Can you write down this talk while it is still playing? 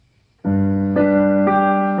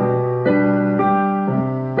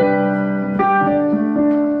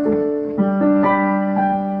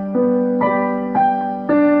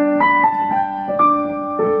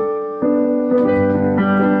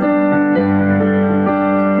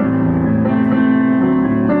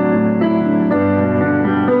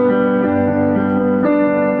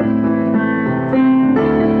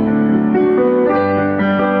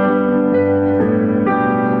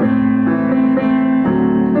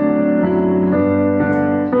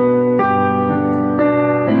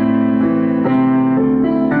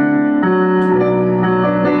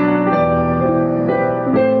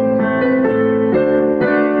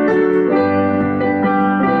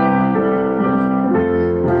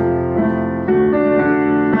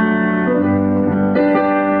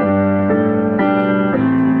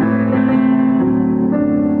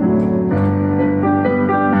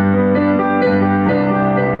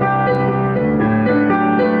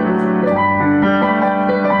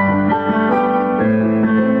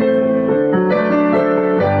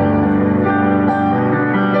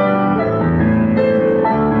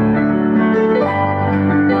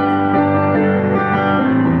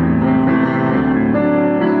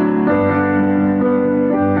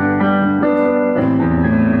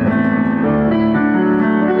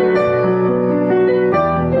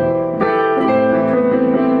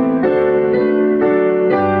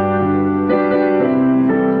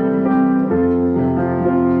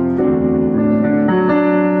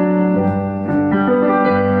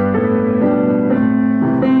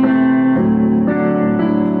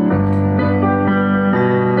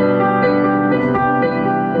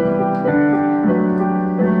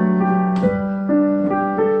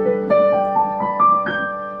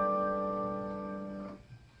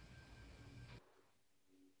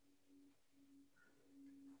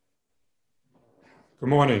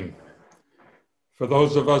morning. For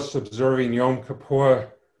those of us observing Yom Kippur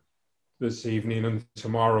this evening and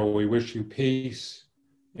tomorrow, we wish you peace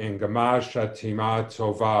and Gama Shatima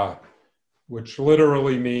Tova, which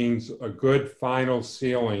literally means a good final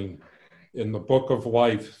sealing in the book of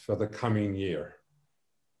life for the coming year.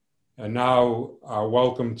 And now,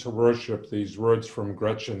 welcome to worship, these words from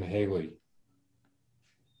Gretchen Haley.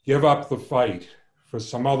 Give up the fight for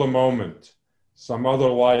some other moment, some other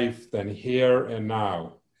life than here and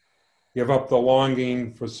now. Give up the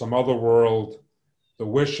longing for some other world, the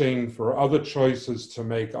wishing for other choices to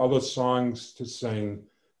make, other songs to sing,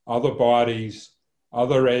 other bodies,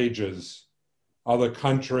 other ages, other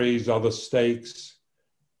countries, other stakes.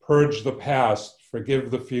 Purge the past, forgive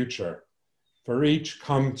the future. For each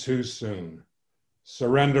come too soon.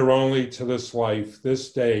 Surrender only to this life,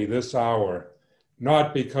 this day, this hour,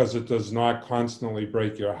 not because it does not constantly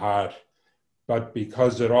break your heart, but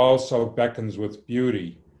because it also beckons with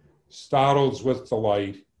beauty, startles with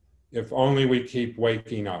delight, if only we keep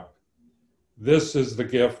waking up. This is the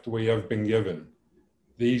gift we have been given,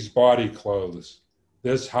 these body clothes,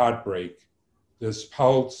 this heartbreak, this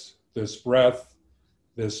pulse, this breath,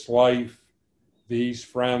 this life, these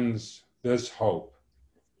friends, this hope.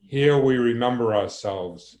 Here we remember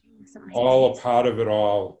ourselves, all a part of it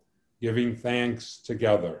all, giving thanks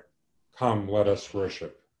together. Come, let us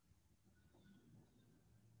worship.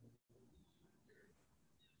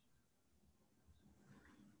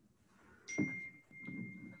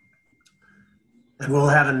 And we'll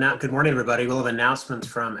have good morning, everybody. We'll have announcements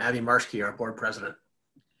from Abby Marshke, our board president.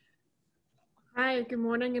 Hi, good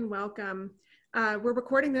morning and welcome. We're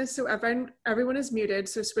recording this so everyone is muted,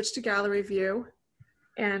 so switch to gallery view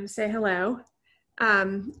and say hello.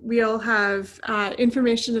 We'll have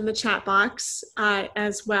information in the chat box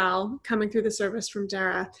as well coming through the service from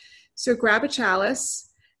Dara. So grab a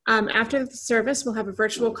chalice. After the service, we'll have a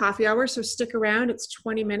virtual coffee hour, so stick around. It's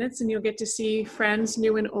 20 minutes and you'll get to see friends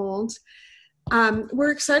new and old.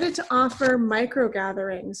 We're excited to offer micro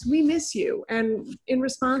gatherings. We miss you. And in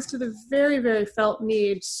response to the very, very felt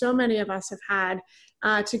need so many of us have had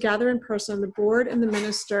to gather in person, the board and the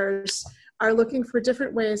ministers are looking for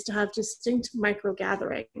different ways to have distinct micro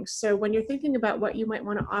gatherings. So when you're thinking about what you might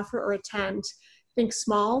want to offer or attend, think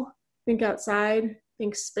small, think outside,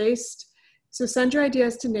 think spaced. So send your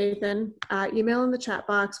ideas to Nathan, email in the chat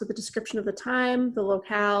box with a description of the time, the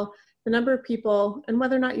locale, the number of people, and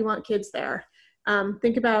whether or not you want kids there.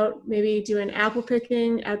 Think about maybe doing apple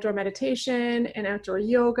picking, outdoor meditation, and outdoor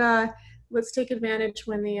yoga. Let's take advantage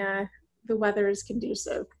when the weather is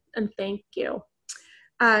conducive, and thank you.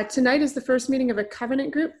 Tonight is the first meeting of a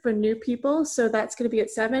covenant group for new people, so that's going to be at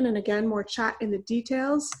 7, and again, more chat in the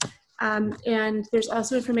details. And there's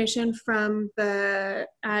also information from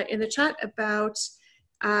in the chat about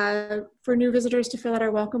for new visitors to fill out our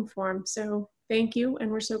welcome form. So thank you, and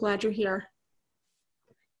we're so glad you're here.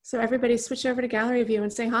 So everybody switch over to gallery view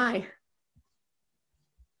and say hi.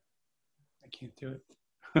 I can't do it.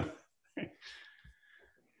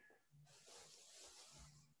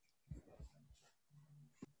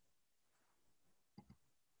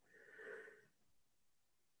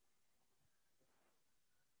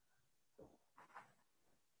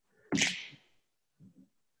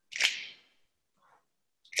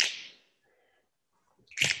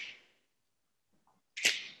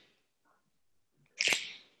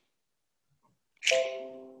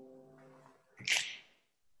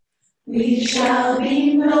 We shall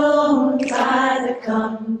be known by the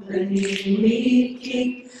company we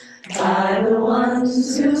keep, by the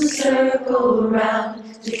ones who circle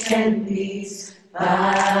round to tend these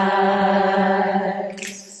bags.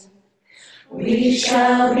 We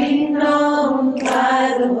shall be known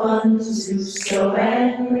by the ones who sow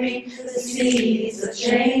and reap the seeds of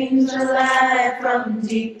change alive from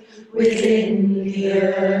deep within the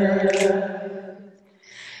earth.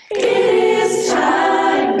 It is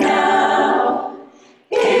time now.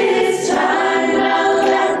 It is time now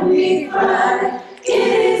that we cry. It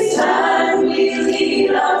is time we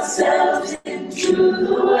lead ourselves into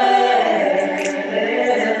the well.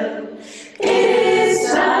 It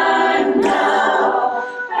is time now,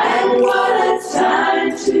 and what a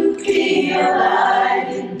time to be alive.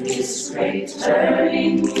 In this great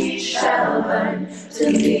turning we shall learn to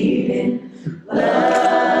lead in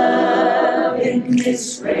love. In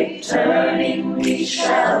this great turning we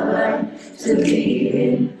shall learn to lead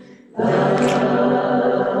in love.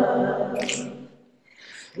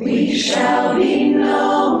 We shall be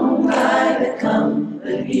known by the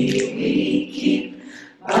company we keep,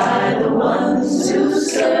 by the ones who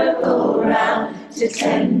circle round to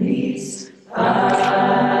tend these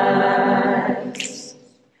paths.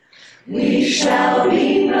 We shall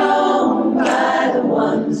be known by the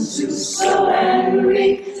ones who sow and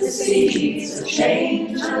reap the seeds of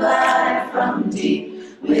change alive from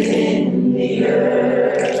deep within the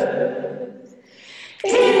earth.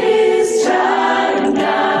 It is time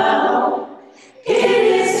now. It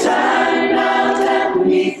is time now that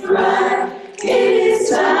we thrive. It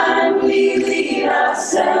is time we lead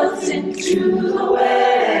ourselves into the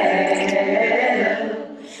well.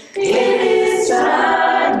 It is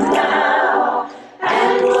time now,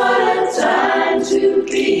 and what a time to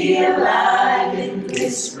be alive. In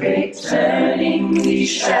this great turning we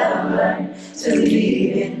shall learn to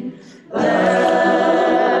lead in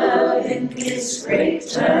love. In this great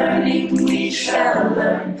turning we shall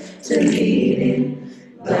learn to lead in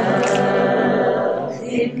love.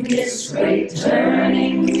 In this great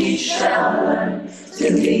turning we shall learn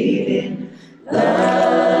to lead in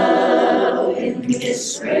love. In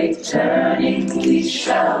this great turning we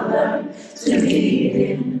shall learn to lead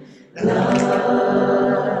in love.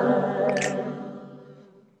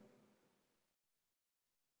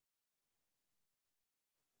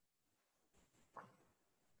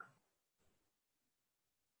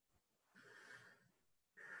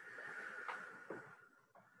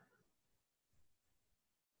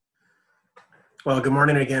 Well, good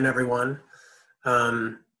morning again, everyone.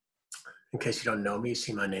 In case you don't know me, you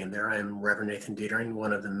see my name there. I am Reverend Nathan Dietering,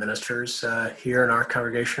 one of the ministers here in our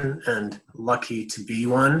congregation, and lucky to be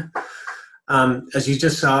one. As you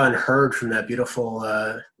just saw and heard from that beautiful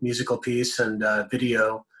musical piece and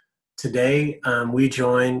video, today we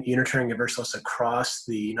join Unitarian Universalists across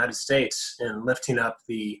the United States in lifting up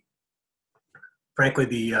the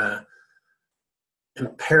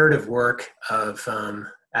imperative work of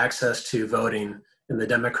access to voting in the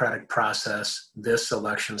democratic process this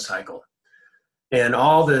election cycle. And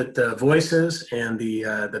all the voices and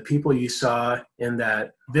the people you saw in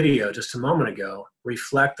that video just a moment ago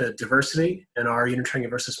reflect the diversity in our Unitarian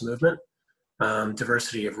Universalist movement,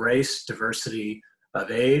 diversity of race, diversity of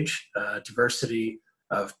age, diversity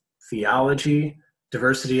of theology,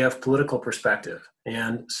 diversity of political perspective.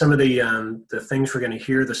 And some of the things we're going to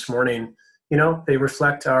hear this morning, you know, they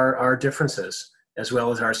reflect our differences as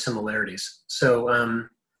well as our similarities. So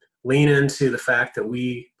lean into the fact that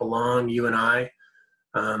we belong, you and I,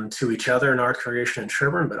 to each other in our congregation in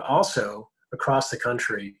Sherborn, but also across the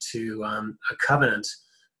country to a covenant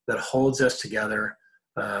that holds us together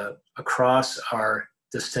across our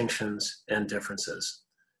distinctions and differences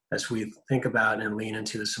as we think about and lean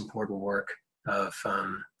into this important work of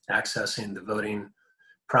accessing the voting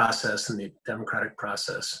process and the democratic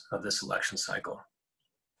process of this election cycle.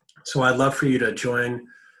 So I'd love for you to join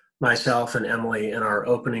myself and Emily in our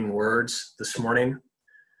opening words this morning.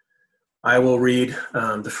 I will read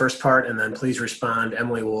the first part and then please respond.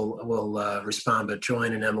 Emily will respond, but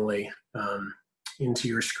join in Emily into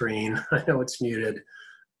your screen. I know it's muted,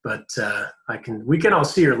 but we can all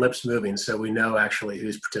see your lips moving, so we know actually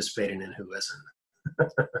who's participating and who isn't.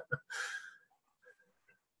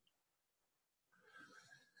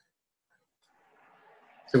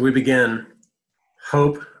 So we begin.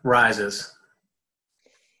 Hope rises.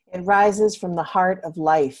 It rises from the heart of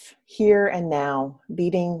life, here and now,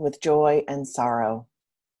 beating with joy and sorrow.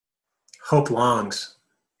 Hope longs.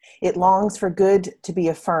 It longs for good to be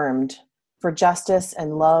affirmed, for justice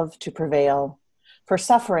and love to prevail, for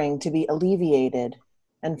suffering to be alleviated,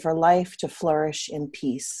 and for life to flourish in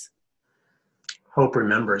peace. Hope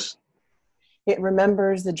remembers. It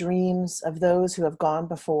remembers the dreams of those who have gone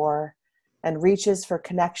before and reaches for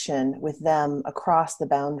connection with them across the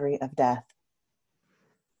boundary of death.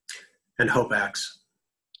 And hope acts.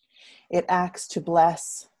 It acts to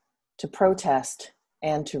bless, to protest,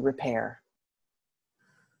 and to repair.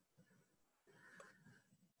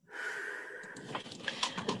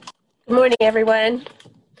 Good morning, everyone.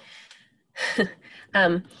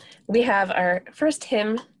 We have our first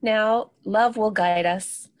hymn now, Love Will Guide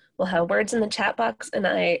Us. We'll have words in the chat box, and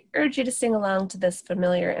I urge you to sing along to this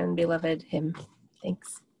familiar and beloved hymn.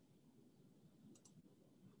 Thanks.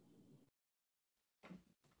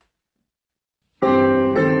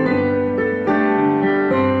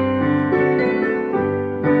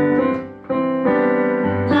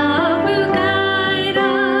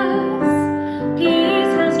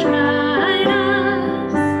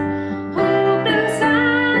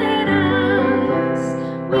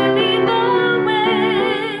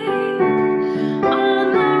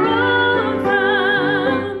 On the road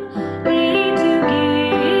from me to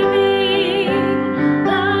give.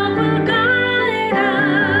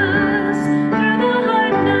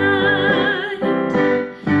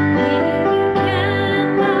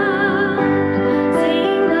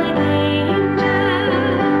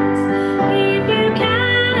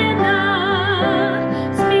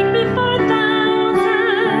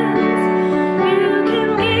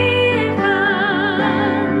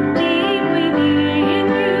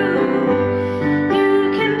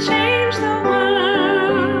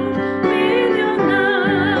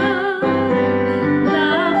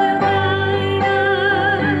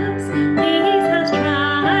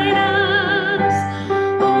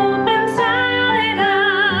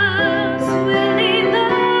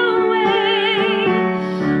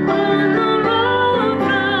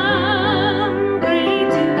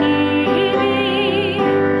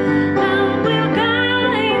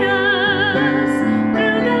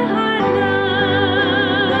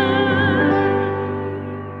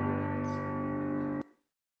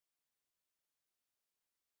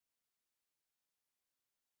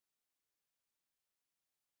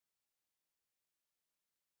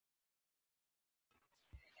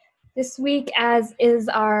 This week, as is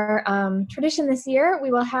our tradition this year, we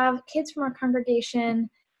will have kids from our congregation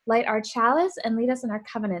light our chalice and lead us in our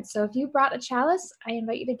covenant. So if you brought a chalice, I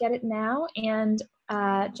invite you to get it now, and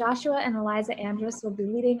Joshua and Eliza Andrus will be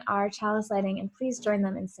leading our chalice lighting, and please join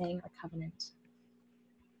them in saying our covenant.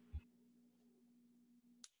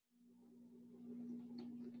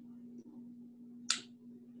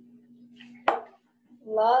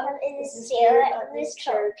 Love is the spirit of this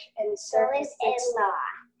church, and service is law.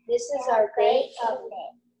 This is our great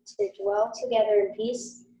covenant, to dwell together in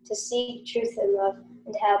peace, to seek truth and love,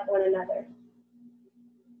 and to help one another.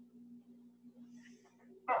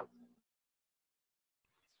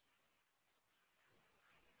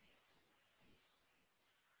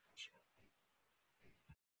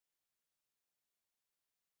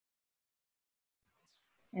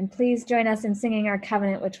 And please join us in singing our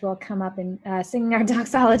covenant, which will come up in singing our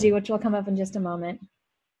doxology, which will come up in just a moment.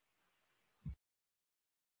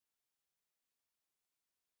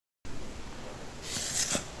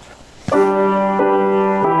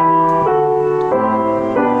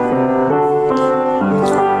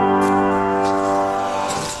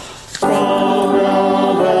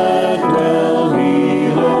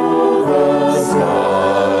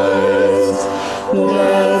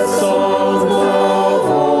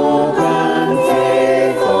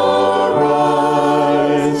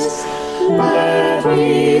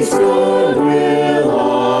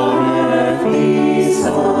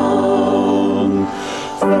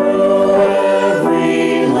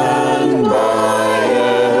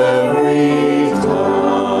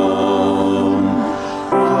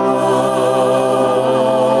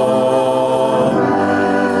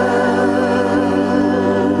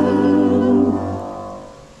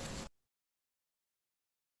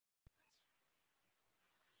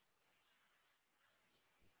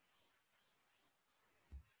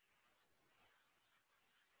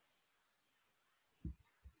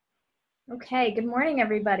 Okay, good morning,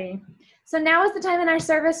 everybody. So now is the time in our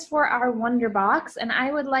service for our Wonder Box, and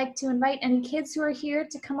I would like to invite any kids who are here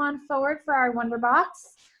to come on forward for our Wonder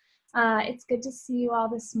Box. It's good to see you all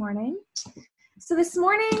this morning. So this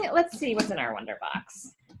morning, let's see what's in our Wonder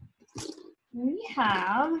Box. We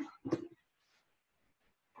have a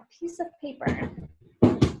piece of paper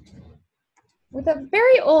with a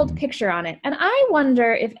very old picture on it, and I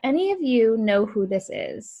wonder if any of you know who this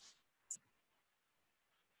is.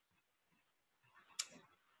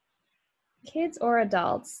 Kids or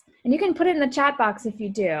adults, and you can put it in the chat box if you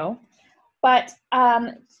do. But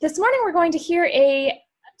this morning we're going to hear a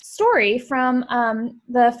story from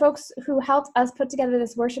the folks who helped us put together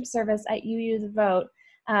this worship service at UU The Vote.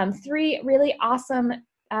 Three really awesome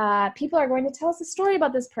people are going to tell us a story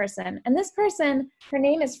about this person. And this person, her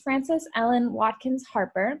name is Frances Ellen Watkins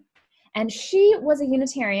Harper, and she was a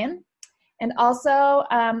Unitarian and also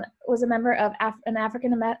was a member of an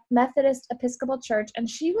African Methodist Episcopal Church, and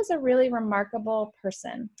she was a really remarkable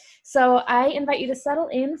person. So I invite you to settle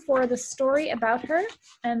in for the story about her,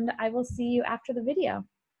 and I will see you after the video.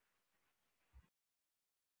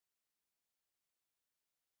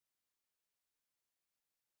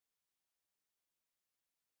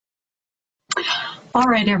 All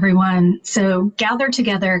right, everyone. So gather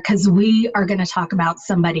together because we are going to talk about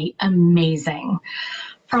somebody amazing.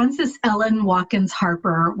 Frances Ellen Watkins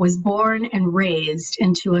Harper was born and raised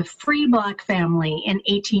into a free Black family in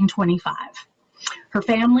 1825. Her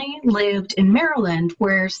family lived in Maryland,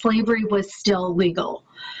 where slavery was still legal.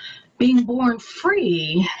 Being born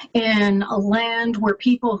free in a land where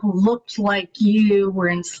people who looked like you were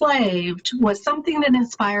enslaved was something that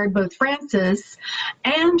inspired both Frances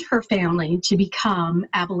and her family to become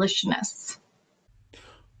abolitionists.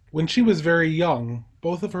 When she was very young,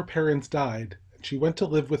 both of her parents died, and she went to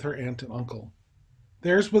live with her aunt and uncle.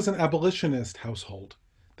 Theirs was an abolitionist household.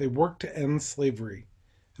 They worked to end slavery,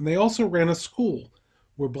 and they also ran a school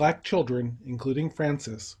where Black children, including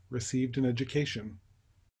Frances, received an education.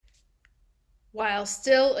 While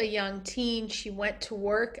still a young teen, she went to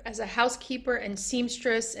work as a housekeeper and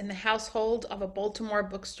seamstress in the household of a Baltimore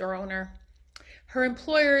bookstore owner. Her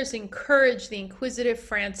employers encouraged the inquisitive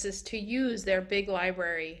Frances to use their big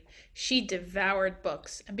library. She devoured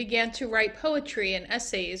books and began to write poetry and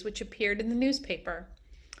essays which appeared in the newspaper.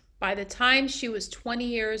 By the time she was 20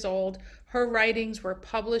 years old, her writings were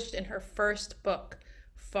published in her first book,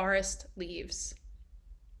 Forest Leaves.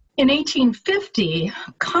 In 1850,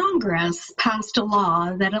 Congress passed a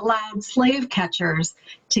law that allowed slave catchers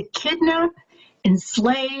to kidnap,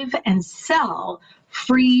 enslave, and sell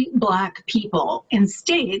free Black people in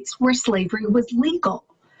states where slavery was legal.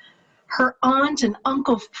 Her aunt and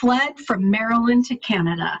uncle fled from Maryland to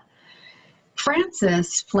Canada.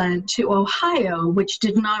 Frances fled to Ohio, which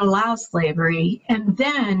did not allow slavery, and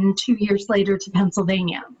then 2 years later to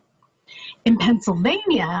Pennsylvania. In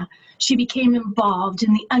Pennsylvania, she became involved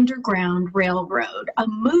in the Underground Railroad, a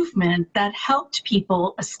movement that helped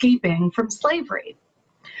people escaping from slavery.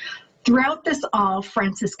 Throughout this all,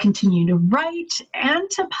 Frances continued to write and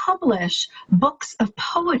to publish books of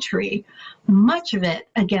poetry, much of it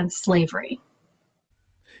against slavery.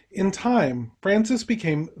 In time, Frances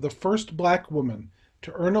became the first Black woman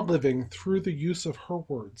to earn a living through the use of her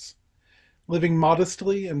words, living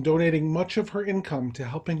modestly and donating much of her income to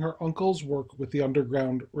helping her uncle's work with the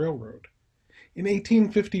Underground Railroad. In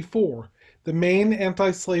 1854, the Maine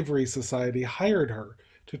Anti-Slavery Society hired her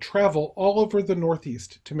to travel all over the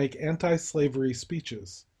Northeast to make anti-slavery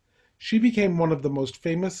speeches. She became one of the most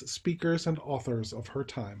famous speakers and authors of her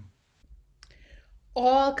time.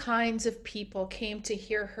 All kinds of people came to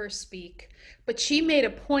hear her speak, but she made a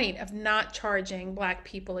point of not charging Black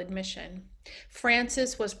people admission.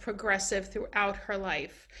 Frances was progressive throughout her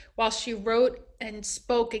life. While she wrote and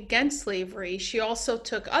spoke against slavery, she also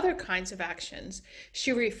took other kinds of actions.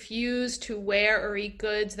 She refused to wear or eat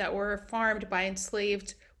goods that were farmed by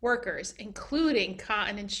enslaved workers, including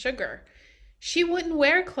cotton and sugar. She wouldn't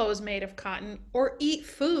wear clothes made of cotton or eat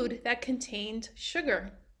food that contained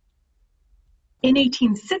sugar. In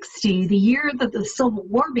 1860, the year that the Civil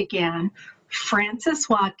War began, Frances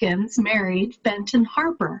Watkins married Benton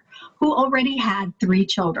Harper, who already had 3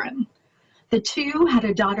 children. The two had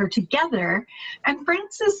a daughter together, and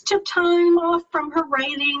Frances took time off from her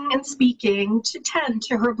writing and speaking to tend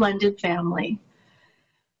to her blended family.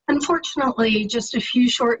 Unfortunately, just a few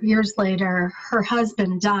short years later, her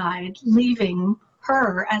husband died, leaving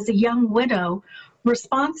her as a young widow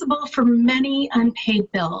responsible for many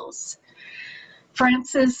unpaid bills.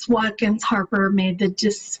 Frances Watkins Harper made the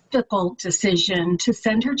difficult decision to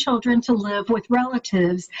send her children to live with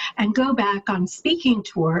relatives and go back on speaking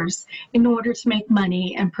tours in order to make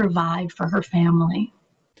money and provide for her family.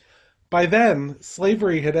 By then,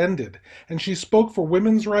 slavery had ended, and she spoke for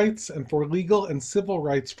women's rights and for legal and civil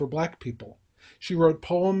rights for Black people. She wrote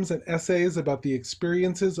poems and essays about the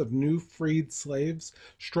experiences of new freed slaves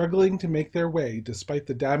struggling to make their way despite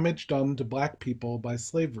the damage done to Black people by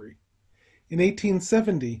slavery. In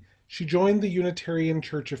 1870, she joined the Unitarian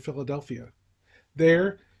Church of Philadelphia.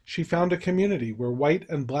 There, she found a community where white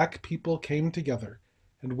and Black people came together,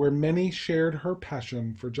 and where many shared her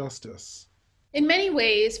passion for justice. In many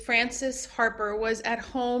ways, Frances Harper was at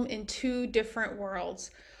home in 2 different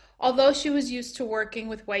worlds. Although she was used to working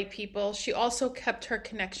with white people, she also kept her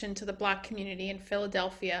connection to the Black community in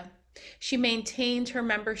Philadelphia. She maintained her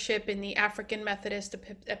membership in the African Methodist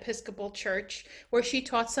Episcopal Church, where she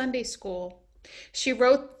taught Sunday school. She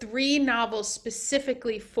wrote 3 novels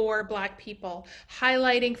specifically for Black people,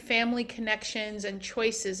 highlighting family connections and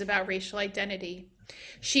choices about racial identity.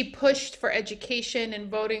 She pushed for education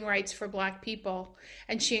and voting rights for Black people,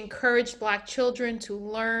 and she encouraged Black children to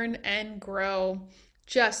learn and grow,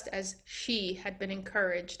 just as she had been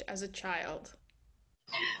encouraged as a child.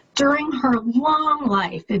 During her long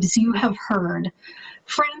life, as you have heard,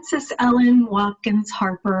 Frances Ellen Watkins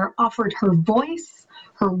Harper offered her voice,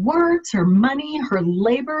 her words, her money, her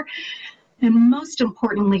labor, and most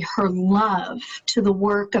importantly, her love to the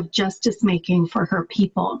work of justice making for her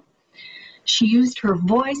people. She used her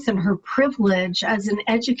voice and her privilege as an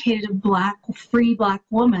educated free Black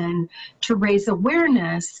woman to raise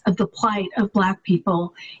awareness of the plight of Black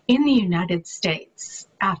people in the United States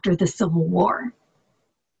after the Civil War.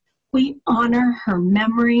 We honor her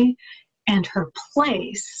memory and her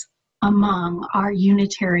place among our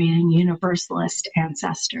Unitarian Universalist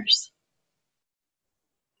ancestors.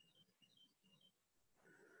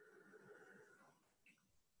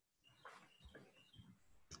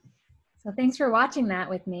 So thanks for watching that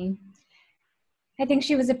with me. I think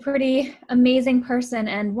she was a pretty amazing person,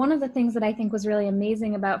 and one of the things that I think was really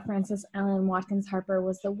amazing about Frances Ellen Watkins Harper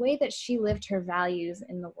was the way that she lived her values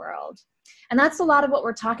in the world. And that's a lot of what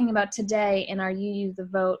we're talking about today in our UU the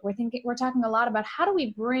Vote. We're talking a lot about how do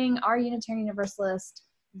we bring our Unitarian Universalist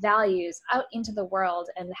values out into the world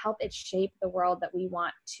and help it shape the world that we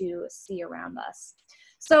want to see around us.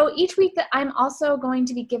 So each week I'm also going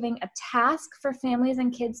to be giving a task for families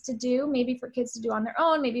and kids to do, maybe for kids to do on their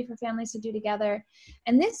own, maybe for families to do together.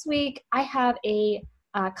 And this week I have a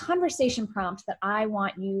conversation prompt that I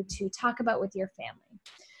want you to talk about with your family.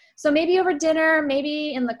 So maybe over dinner,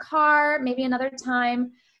 maybe in the car, maybe another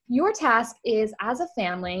time, your task is as a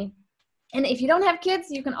family, and if you don't have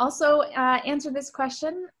kids, you can also answer this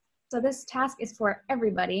question. So this task is for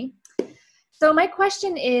everybody. So my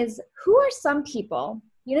question is, who are some people,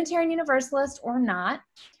 Unitarian Universalist or not,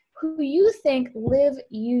 who you think live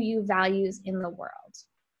UU values in the world.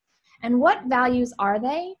 And what values are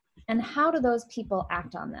they, and how do those people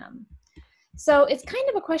act on them? So it's kind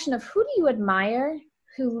of a question of who do you admire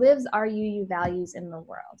who lives our UU values in the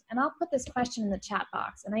world? And I'll put this question in the chat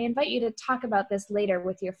box, and I invite you to talk about this later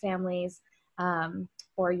with your families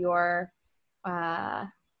or your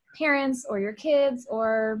parents or your kids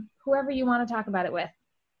or whoever you want to talk about it with.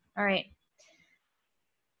 All right.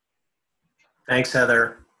 Thanks,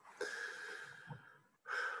 Heather.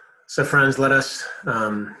 So friends, let us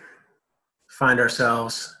find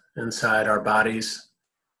ourselves inside our bodies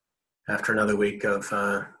after another week of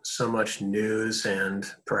so much news, and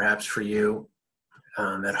perhaps for you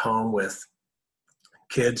at home with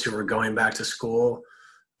kids who are going back to school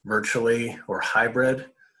virtually or hybrid.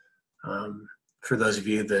 For those of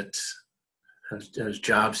you that whose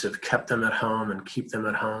jobs have kept them at home and keep them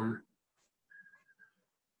at home.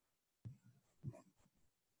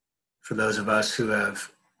 For those of us who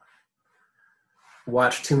have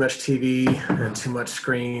watched too much TV and too much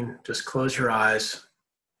screen, just close your eyes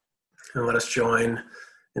and let us join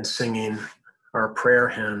in singing our prayer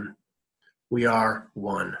hymn, We Are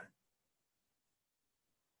One.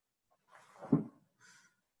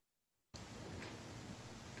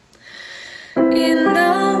 In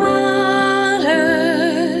the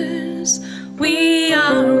waters, we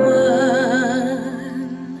are one.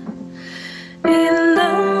 In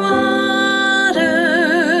the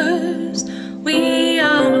waters, we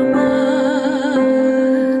are one.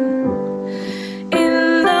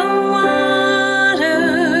 In the waters,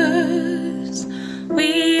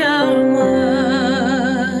 we are one.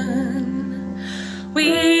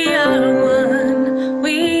 We are one.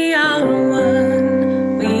 We are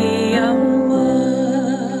one. We are one.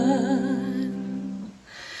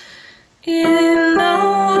 In the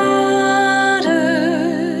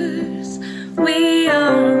waters, we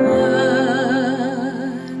are one.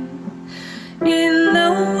 In the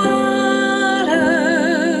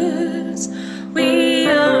waters, we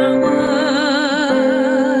are one.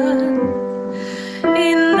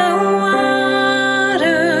 In the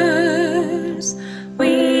waters,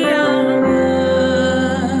 we are one.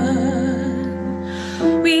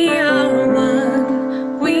 We are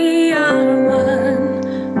one. We are one.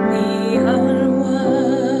 We are one.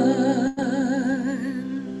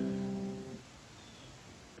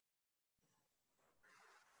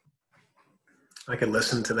 I could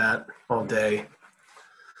listen to that all day.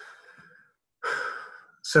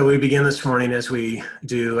 So we begin this morning, as we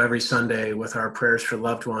do every Sunday, with our prayers for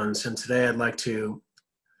loved ones. And today I'd like to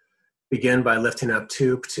begin by lifting up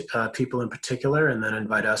two people in particular, and then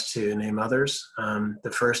invite us to name others.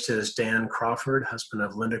 The first is Dan Crawford, husband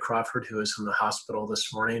of Linda Crawford, who is in the hospital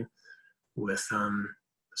this morning with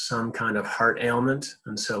some kind of heart ailment.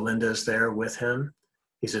 And so Linda is there with him.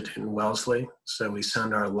 He's at Newton Wellesley. So we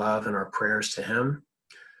send our love and our prayers to him.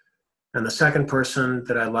 And the second person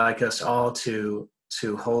that I'd like us all to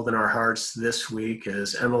hold in our hearts this week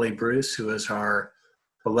is Emily Bruce, who is our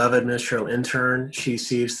beloved ministerial intern. She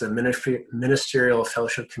sees the Ministerial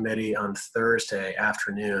Fellowship Committee on Thursday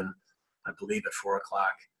afternoon, I believe at 4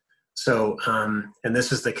 o'clock. So, and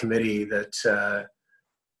this is the committee that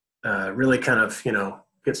really kind of,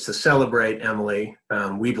 gets to celebrate Emily,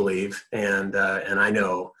 we believe, and I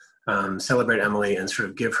know, celebrate Emily and sort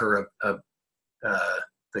of give her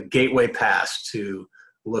the gateway pass to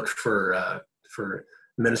look for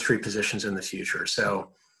ministry positions in the future.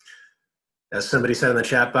 So, as somebody said in the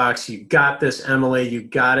chat box, you got this, Emily, you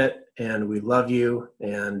got it, and we love you,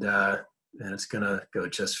 and it's gonna go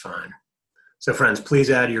just fine. So friends,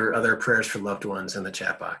 please add your other prayers for loved ones in the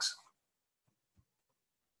chat box.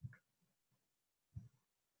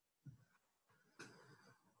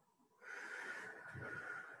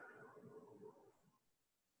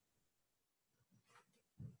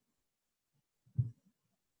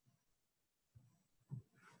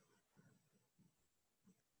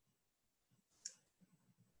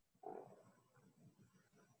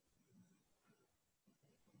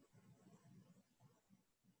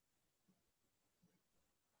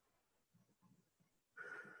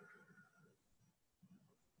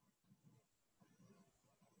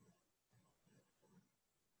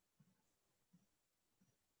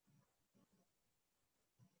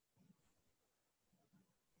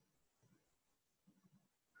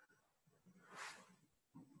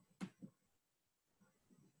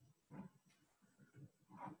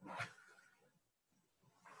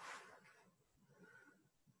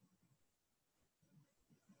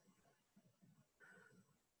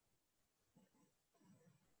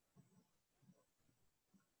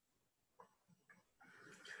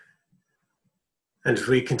 And as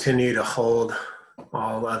we continue to hold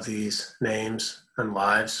all of these names and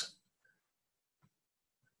lives,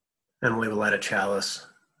 and we will light a chalice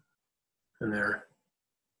in their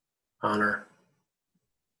honor.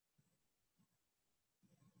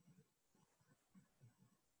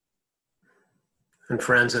 And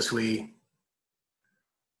friends, as we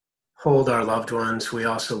hold our loved ones, we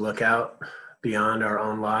also look out beyond our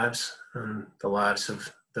own lives and the lives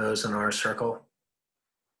of those in our circle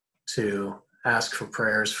to ask for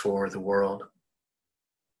prayers for the world,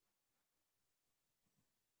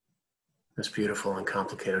 this beautiful and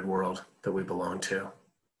complicated world that we belong to.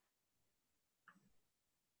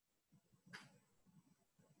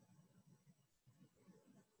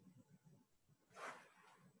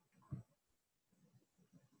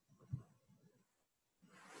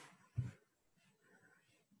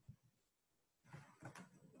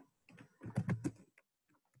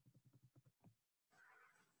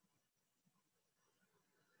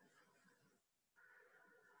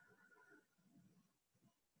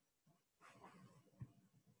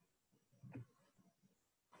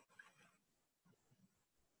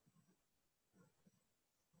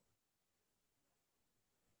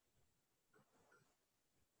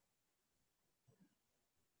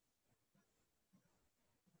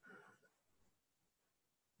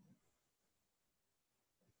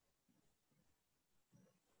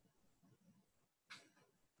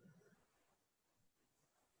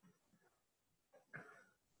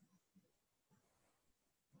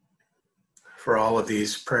 For all of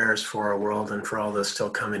these prayers for our world and for all those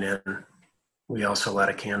still coming in, we also light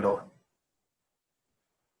a candle.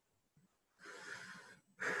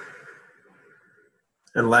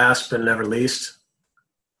 And last but never least,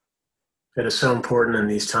 it is so important in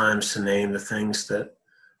these times to name the things that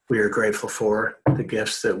we are grateful for, the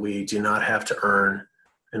gifts that we do not have to earn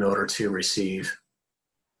in order to receive.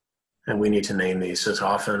 And we need to name these as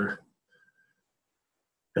often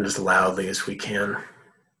and as loudly as we can.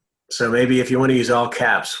 So maybe if you want to use all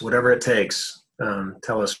caps, whatever it takes,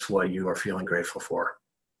 tell us what you are feeling grateful for.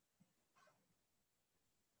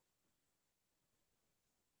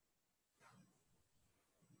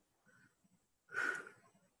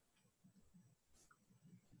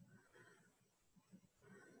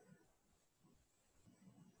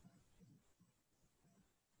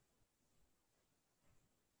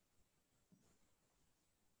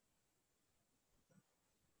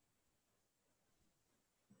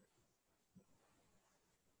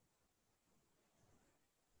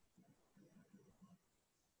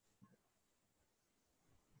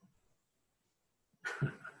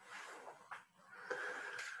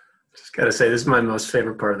 Just gotta say, this is my most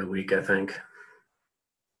favorite part of the week, I think.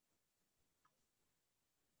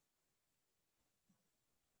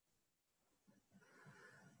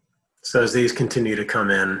 So as these continue to come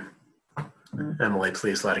in, Emily,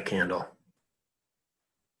 please light a candle.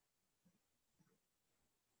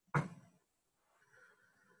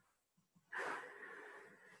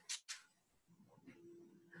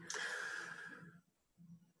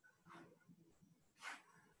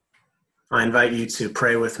 I invite you to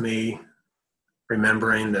pray with me,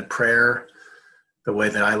 remembering that prayer, the way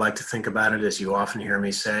that I like to think about it, as you often hear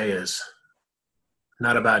me say, is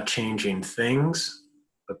not about changing things,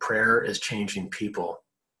 but prayer is changing people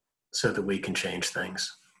so that we can change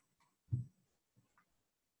things.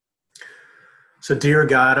 So, dear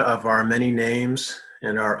God of our many names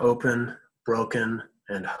and our open, broken,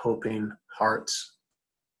 and hoping hearts,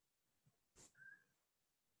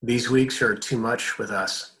 these weeks are too much with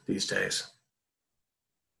us these days.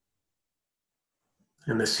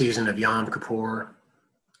 In the season of Yom Kippur,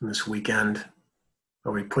 in this weekend,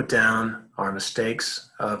 where we put down our mistakes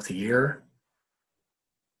of the year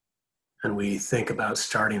and we think about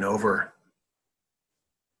starting over.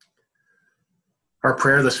 Our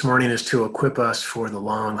prayer this morning is to equip us for the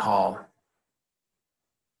long haul.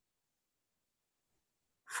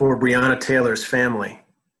 For Breonna Taylor's family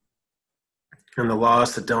and the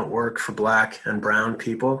laws that don't work for Black and brown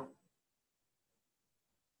people.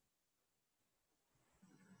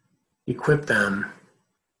 Equip them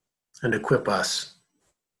and equip us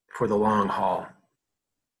for the long haul.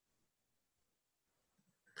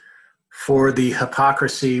 For the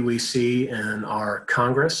hypocrisy we see in our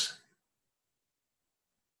Congress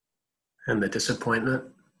and the disappointment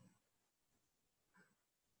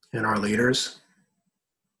in our leaders.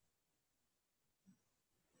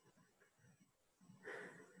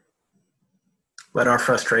 Let our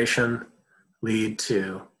frustration lead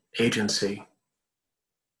to agency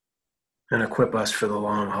and equip us for the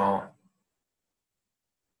long haul.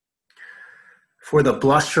 For the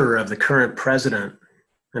bluster of the current president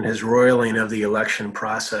and his roiling of the election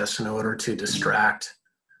process in order to distract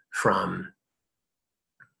from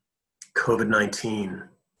COVID-19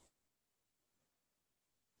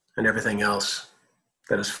 and everything else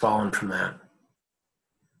that has fallen from that.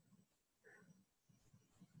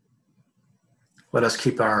 Let us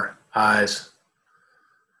keep our eyes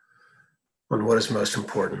on what is most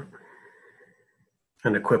important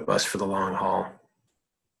and equip us for the long haul.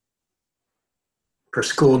 For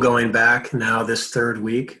school going back now this third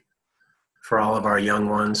week, for all of our young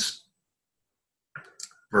ones,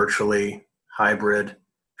 virtually, hybrid,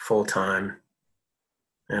 full-time,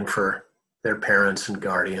 and for their parents and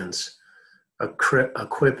guardians,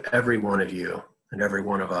 equip every one of you and every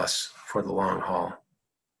one of us for the long haul.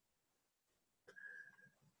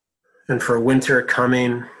 And for winter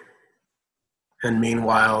coming, and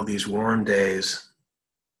meanwhile, these warm days,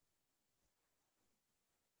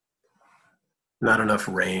 not enough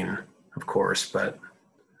rain, of course, but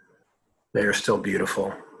they are still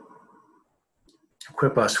beautiful.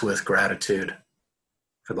 Equip us with gratitude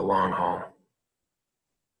for the long haul.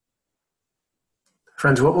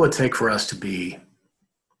 Friends, what will it take for us to be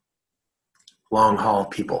long haul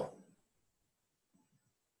people?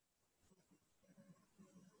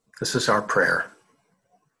 This is our prayer,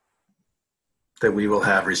 that we will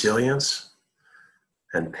have resilience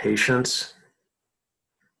and patience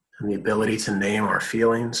and the ability to name our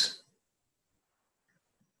feelings,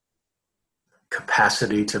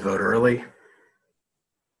 capacity to vote early,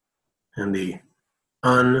 and the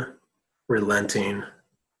unrelenting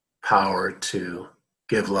power to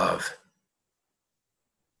give love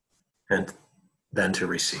and then to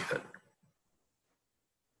receive it.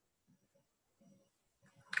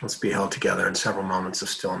 Let's be held together in several moments of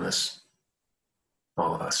stillness,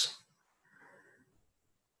 all of us.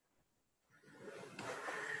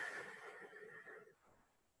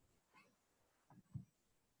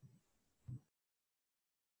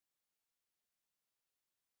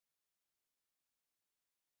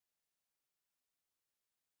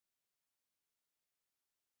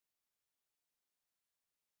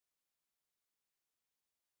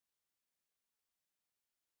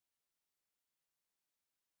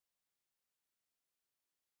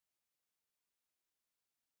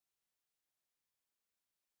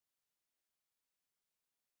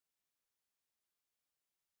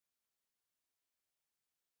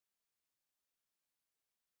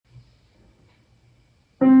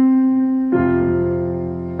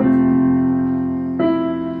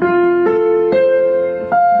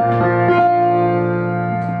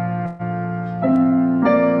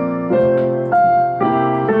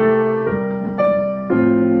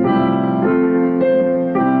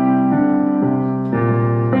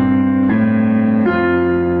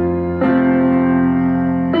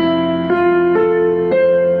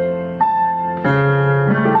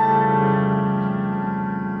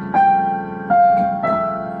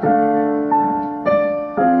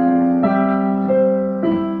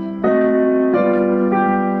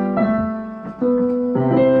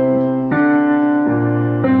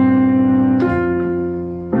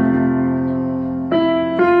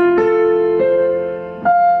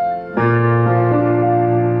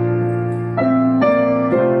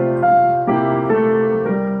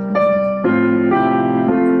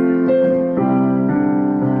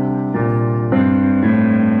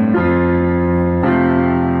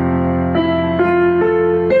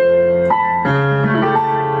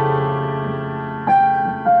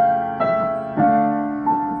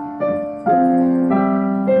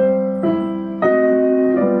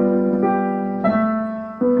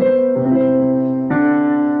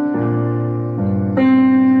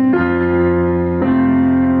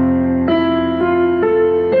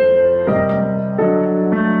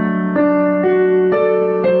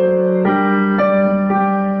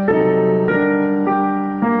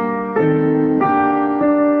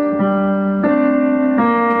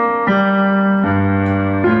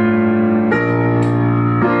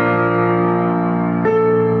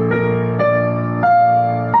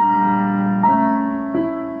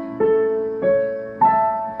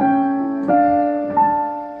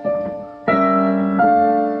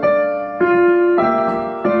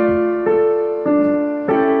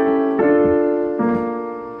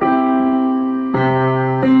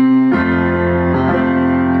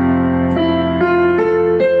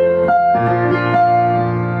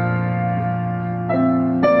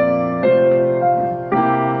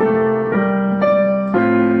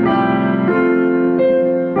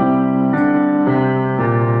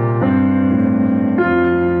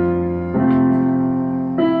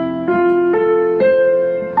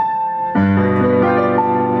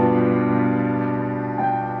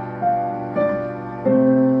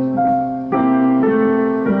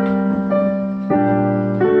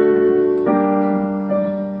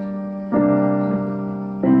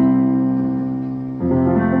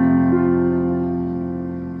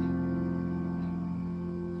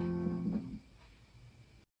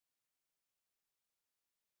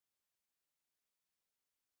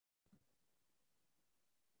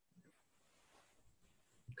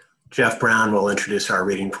 Jeff Brown will introduce our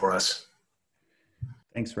reading for us.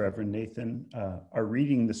 Thanks, Reverend Nathan. Our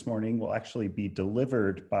reading this morning will actually be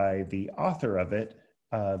delivered by the author of it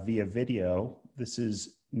via video. This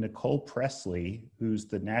is Nicole Presley, who's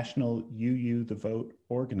the National UU the Vote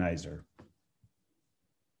organizer.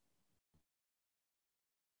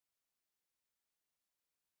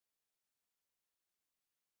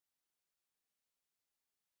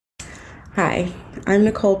 Hi, I'm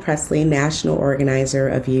Nicole Presley, National Organizer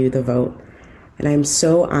of UU the Vote, and I'm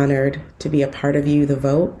so honored to be a part of UU the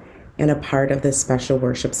Vote and a part of this special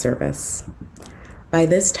worship service. By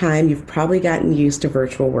this time, you've probably gotten used to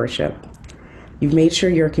virtual worship. You've made sure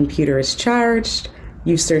your computer is charged,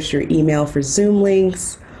 you've searched your email for Zoom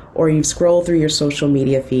links, or you've scrolled through your social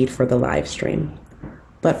media feed for the live stream.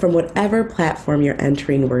 But from whatever platform you're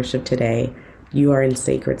entering worship today, you are in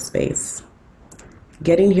sacred space.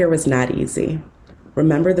 Getting here was not easy.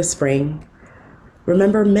 Remember the spring?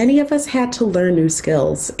 Remember, many of us had to learn new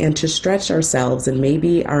skills and to stretch ourselves and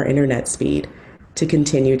maybe our internet speed to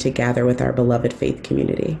continue to gather with our beloved faith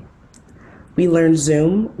community. We learned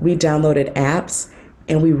Zoom, we downloaded apps,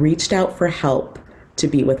 and we reached out for help to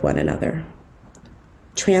be with one another.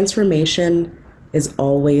 Transformation is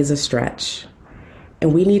always a stretch,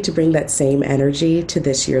 and we need to bring that same energy to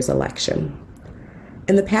this year's election.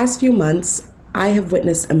 In the past few months, I have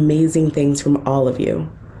witnessed amazing things from all of you.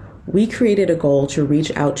 We created a goal to reach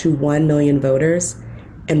out to 1 million voters,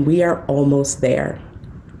 and we are almost there.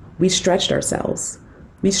 We stretched ourselves.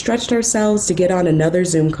 We stretched ourselves to get on another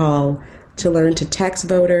Zoom call, to learn to text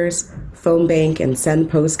voters, phone bank, and send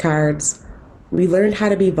postcards. We learned how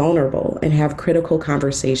to be vulnerable and have critical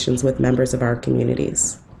conversations with members of our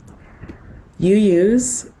communities.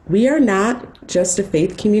 UUs, we are not just a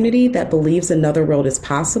faith community that believes another world is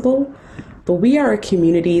possible, but we are a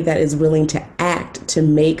community that is willing to act to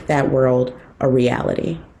make that world a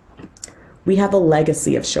reality. We have a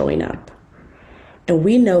legacy of showing up, and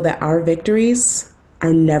we know that our victories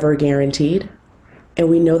are never guaranteed, and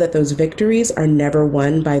we know that those victories are never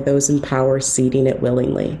won by those in power ceding it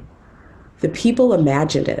willingly. The people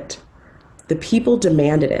imagined it, the people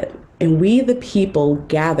demanded it, and we, the people,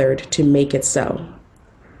 gathered to make it so.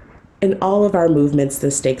 In all of our movements, the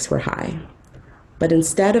stakes were high. But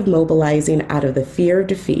instead of mobilizing out of the fear of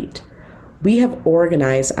defeat, we have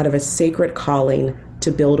organized out of a sacred calling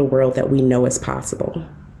to build a world that we know is possible.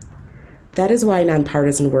 That is why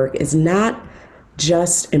nonpartisan work is not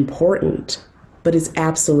just important, but is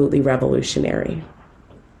absolutely revolutionary.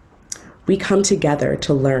 We come together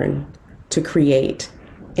to learn, to create,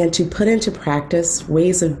 and to put into practice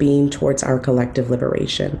ways of being towards our collective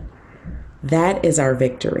liberation. That is our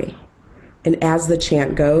victory. And as the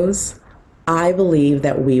chant goes, I believe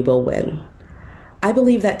that we will win. I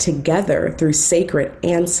believe that together, through sacred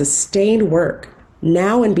and sustained work,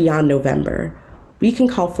 now and beyond November, we can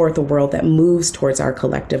call forth a world that moves towards our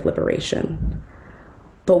collective liberation.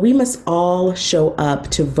 But we must all show up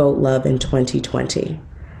to vote love in 2020.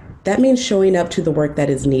 That means showing up to the work that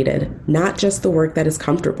is needed, not just the work that is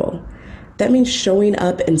comfortable. That means showing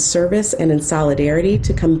up in service and in solidarity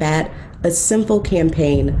to combat a simple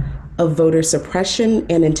campaign of voter suppression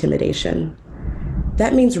and intimidation.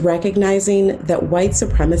 That means recognizing that white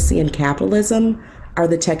supremacy and capitalism are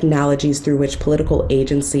the technologies through which political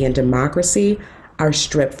agency and democracy are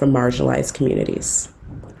stripped from marginalized communities.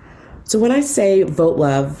 So when I say vote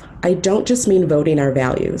love, I don't just mean voting our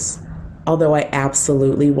values, although I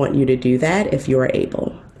absolutely want you to do that if you are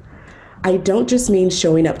able. I don't just mean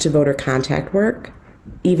showing up to voter contact work,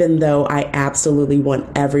 even though I absolutely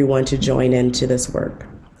want everyone to join into this work.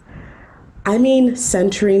 I mean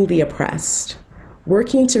centering the oppressed,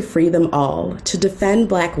 working to free them all, to defend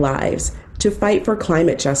Black lives, to fight for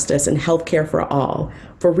climate justice and healthcare for all,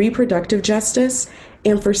 for reproductive justice,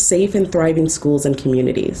 and for safe and thriving schools and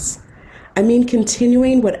communities. I mean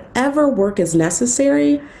continuing whatever work is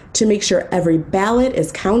necessary to make sure every ballot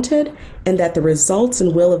is counted and that the results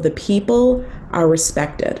and will of the people are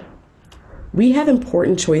respected. We have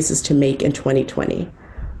important choices to make in 2020.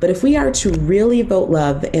 But if we are to really vote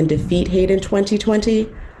love and defeat hate in 2020,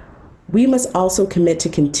 we must also commit to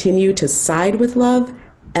continue to side with love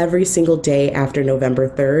every single day after November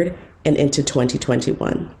 3rd and into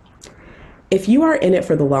 2021. If you are in it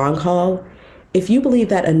for the long haul, if you believe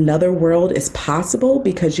that another world is possible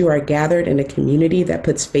because you are gathered in a community that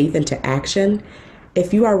puts faith into action,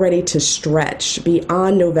 if you are ready to stretch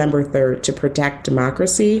beyond November 3rd to protect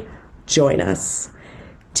democracy, join us.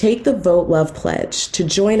 Take the Vote Love Pledge to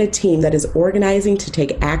join a team that is organizing to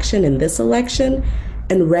take action in this election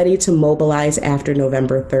and ready to mobilize after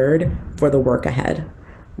November 3rd for the work ahead.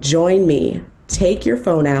 Join me. Take your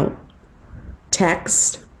phone out,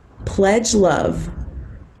 text, Pledge love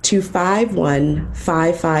to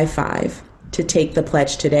 51555 to take the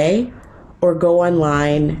pledge today, or go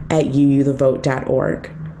online at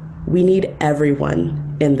uuthevote.org. We need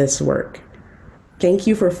everyone in this work. Thank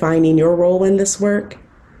you for finding your role in this work.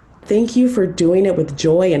 Thank you for doing it with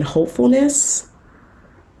joy and hopefulness.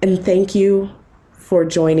 And thank you for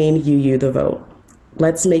joining UU the Vote.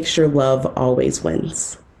 Let's make sure love always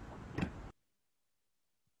wins.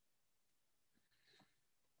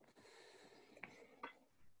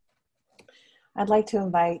 I'd like to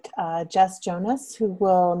invite Jess Jonas, who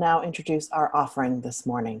will now introduce our offering this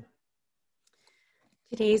morning.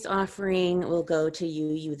 Today's offering will go to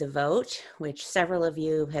UU the Vote, which several of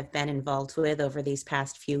you have been involved with over these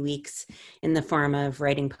past few weeks in the form of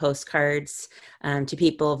writing postcards to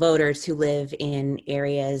people, voters who live in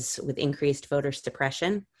areas with increased voter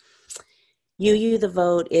suppression. UU the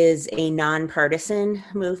Vote is a nonpartisan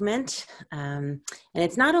movement, and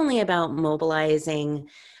it's not only about mobilizing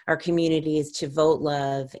our communities to vote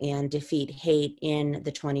love and defeat hate in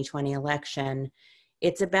the 2020 election.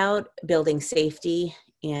 It's about building safety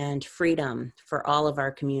and freedom for all of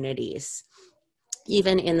our communities,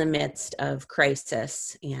 even in the midst of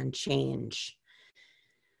crisis and change.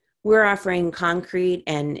 We're offering concrete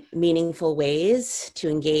and meaningful ways to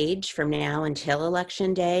engage from now until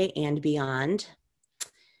Election Day and beyond.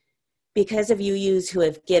 Because of UUs who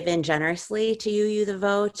have given generously to UU the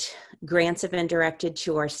Vote, grants have been directed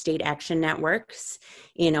to our state action networks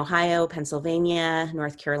in Ohio, Pennsylvania,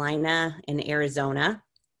 North Carolina, and Arizona.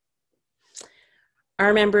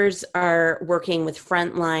 Our members are working with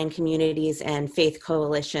frontline communities and faith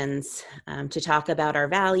coalitions to talk about our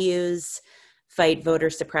values, fight voter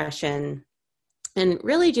suppression, and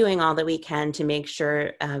really doing all that we can to make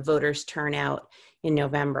sure voters turn out in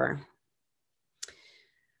November.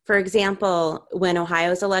 For example, when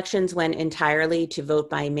Ohio's elections went entirely to vote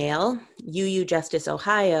by mail, UU Justice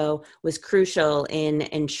Ohio was crucial in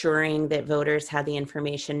ensuring that voters had the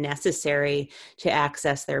information necessary to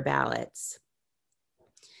access their ballots.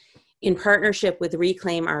 In partnership with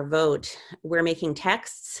Reclaim Our Vote, we're making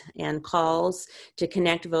texts and calls to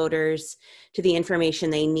connect voters to the information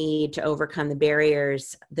they need to overcome the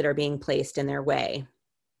barriers that are being placed in their way.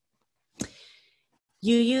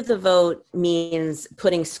 UU the Vote means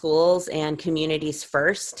putting schools and communities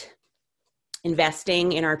first,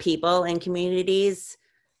 investing in our people and communities,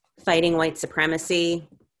 fighting white supremacy,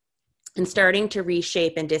 and starting to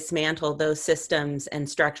reshape and dismantle those systems and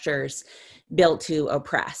structures built to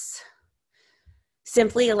oppress.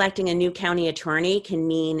 Simply electing a new county attorney can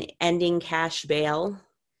mean ending cash bail,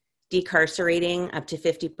 decarcerating up to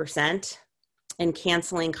 50%, and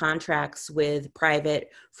canceling contracts with private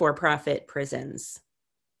for-profit prisons.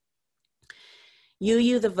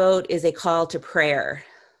 UU the Vote is a call to prayer.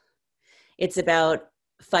 It's about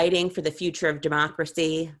fighting for the future of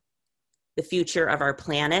democracy, the future of our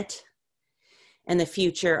planet, and the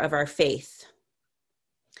future of our faith.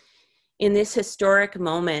 In this historic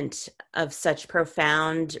moment of such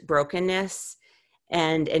profound brokenness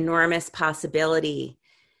and enormous possibility,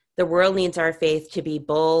 the world needs our faith to be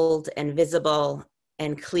bold and visible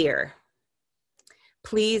and clear.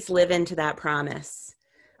 Please live into that promise,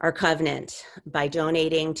 our covenant, by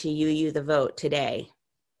donating to UU the Vote today.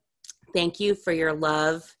 Thank you for your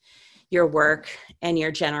love, your work, and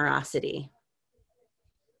your generosity.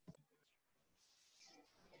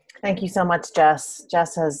 Thank you so much, Jess.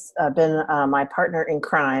 Jess has been my partner in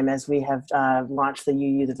crime as we have launched the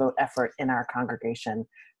UU the Vote effort in our congregation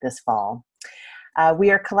this fall.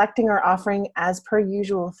 We are collecting our offering as per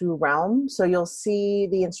usual through Realm, so you'll see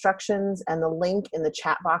the instructions and the link in the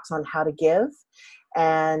chat box on how to give.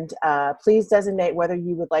 And please designate whether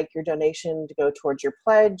you would like your donation to go towards your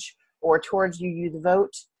pledge or towards UU the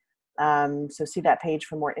Vote. So see that page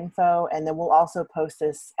for more info, and then we'll also post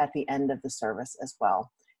this at the end of the service as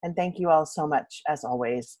well. And thank you all so much, as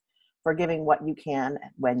always, for giving what you can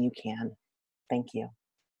when you can. Thank you.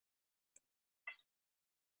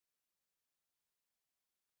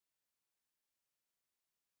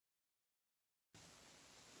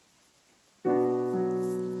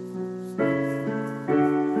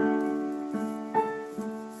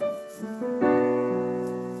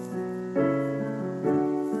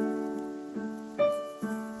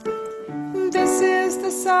 This is the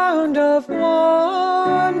sound of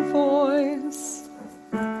one voice,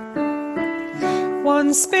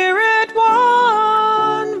 one spirit,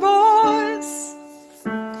 one voice,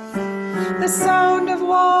 the sound of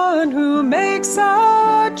one who makes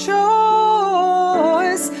a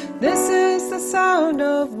choice. This is the sound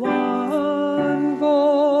of one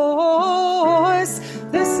voice.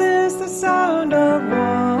 This is the sound of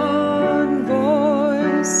one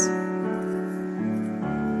voice.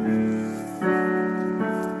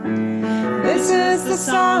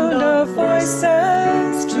 sound of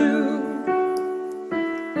voices too.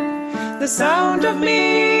 The sound of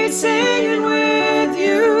me singing with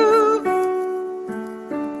you,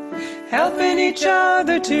 helping each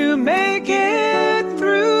other to make it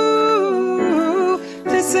through.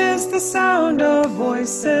 This is the sound of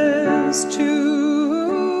voices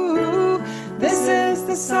too. This is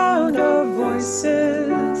the sound of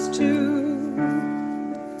voices too.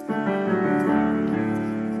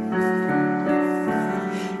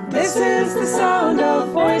 This is the sound of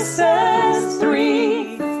voices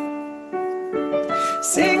three,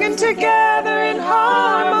 singing together in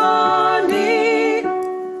harmony,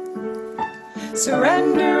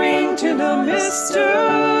 surrendering to the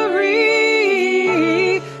mystery.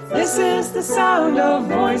 This is the sound of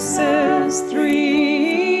voices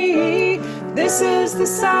three. This is the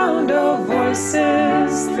sound of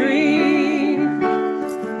voices three.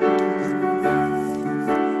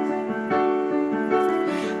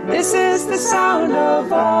 This is the sound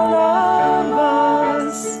of all of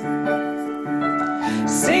us,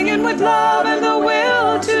 singing with love and the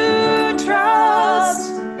will to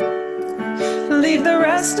trust. Leave the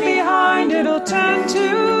rest behind, it'll turn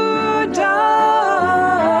to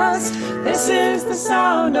dust. This is the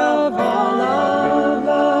sound of all of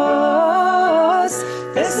us.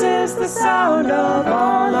 This is the sound of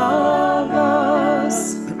all of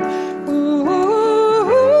us.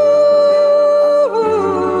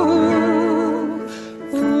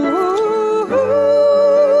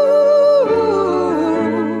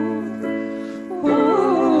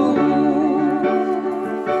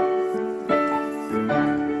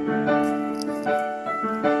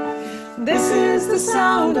 This is the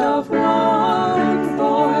sound of one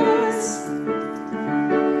voice,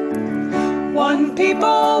 one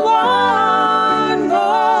people, one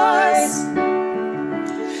voice,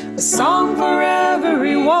 a song for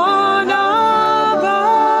every one of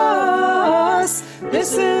us.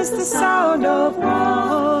 This is the sound of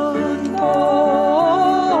one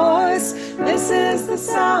voice. This is the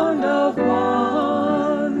sound of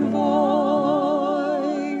one voice.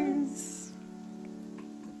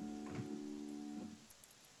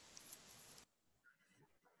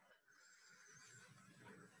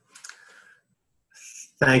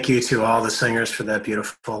 Thank you to all the singers for that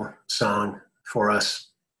beautiful song for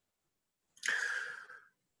us.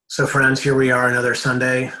 So friends, here we are, another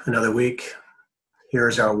Sunday, another week. Here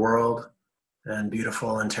is our world, and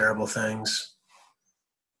beautiful and terrible things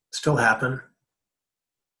still happen.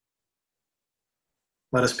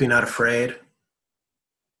 Let us be not afraid.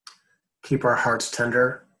 Keep our hearts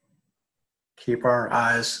tender. Keep our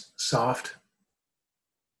eyes soft.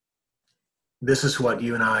 This is what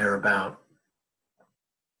you and I are about.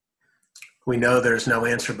 We know there's no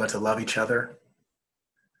answer but to love each other.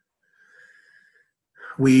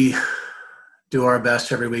 We do our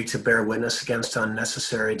best every week to bear witness against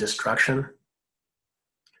unnecessary destruction.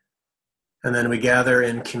 And then we gather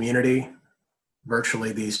in community,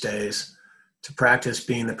 virtually these days, to practice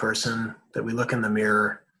being the person that we look in the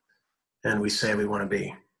mirror and we say we want to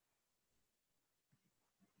be.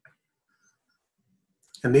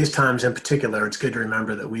 In these times in particular, it's good to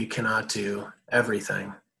remember that we cannot do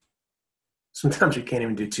everything. Sometimes you can't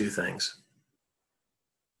even do two things,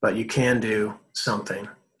 but you can do something,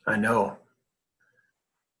 I know.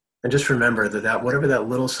 And just remember that whatever that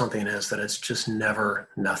little something is, that it's just never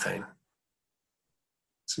nothing.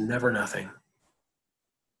 It's never nothing.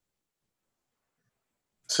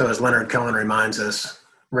 So as Leonard Cohen reminds us,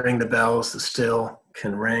 ring the bells that still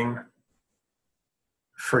can ring.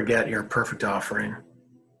 Forget your perfect offering.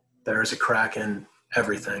 There is a crack in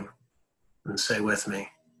everything. And say with me,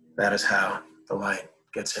 that is how the light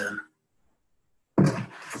gets in.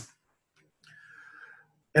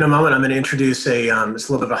 In a moment, I'm going to introduce it's a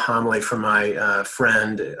little bit of a homily from my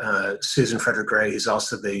friend, Susan Frederick Gray, who's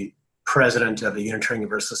also the president of the Unitarian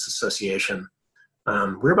Universalist Association.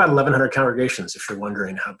 We're about 1,100 congregations, if you're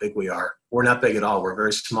wondering how big we are. We're not big at all. We're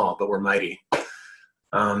very small, but we're mighty.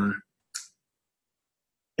 And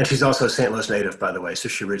she's also a St. Louis native, by the way, so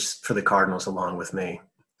she roots for the Cardinals along with me.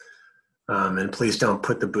 And please don't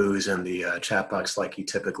put the booze in the chat box like you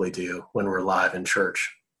typically do when we're live in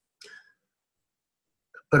church.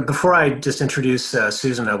 But before I just introduce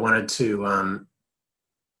Susan, I wanted to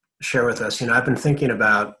share with us, I've been thinking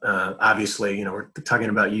about, obviously, we're talking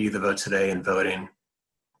about You, the Vote today and voting.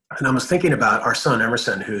 And I was thinking about our son,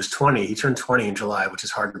 Emerson, who's 20. He turned 20 in July, which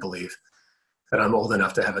is hard to believe that I'm old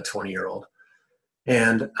enough to have a 20-year-old.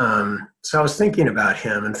 And so I was thinking about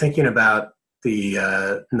him and thinking about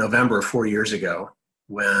the November 4 years ago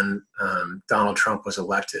when Donald Trump was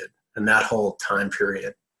elected and that whole time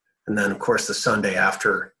period. And then, of course, the Sunday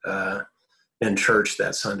after in church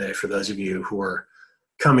that Sunday, for those of you who were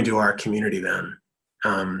coming to our community then.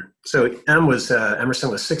 So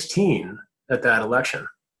Emerson was 16 at that election.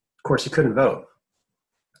 Of course, he couldn't vote.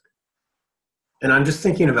 And I'm just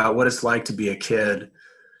thinking about what it's like to be a kid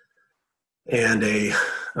and a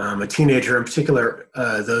teenager, in particular,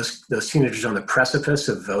 those teenagers on the precipice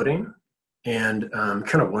of voting, and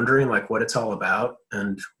kind of wondering like what it's all about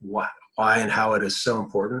and why and how it is so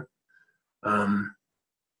important.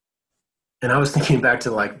 And I was thinking back to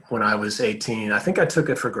like when I was 18, I think I took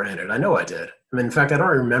it for granted. I know I did. I mean, in fact, I don't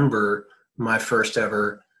remember my first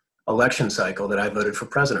ever election cycle that I voted for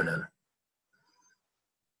president in.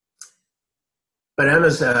 But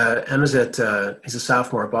Emma's he's a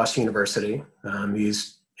sophomore at Boston University.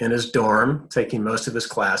 He's in his dorm taking most of his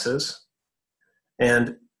classes.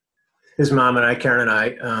 And his mom and I, Karen and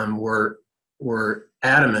I, were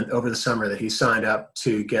adamant over the summer that he signed up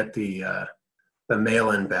to get the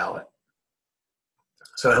mail-in ballot.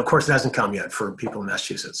 So of course it hasn't come yet for people in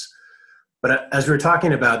Massachusetts. But as we were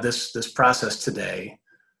talking about this process today,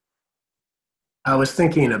 I was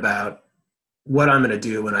thinking about what I'm going to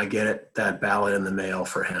do when I get that ballot in the mail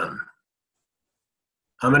for him.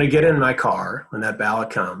 I'm going to get in my car when that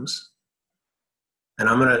ballot comes, and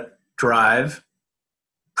I'm going to drive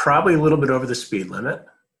probably a little bit over the speed limit.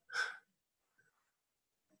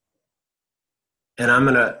 And I'm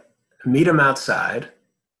going to meet him outside.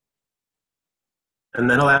 And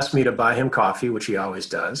then he'll ask me to buy him coffee, which he always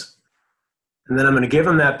does. And then I'm going to give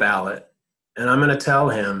him that ballot, and I'm going to tell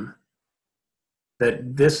him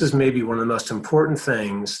that this is maybe one of the most important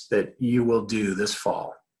things that you will do this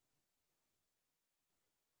fall.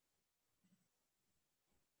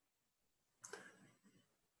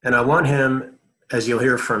 And I want him, as you'll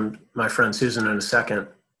hear from my friend Susan in a second,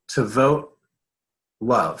 to vote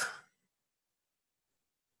love.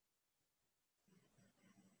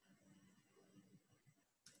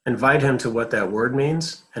 Invite him to what that word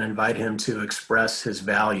means, and invite him to express his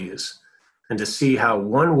values, and to see how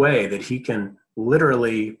one way that he can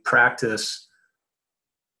literally practice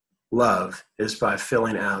love is by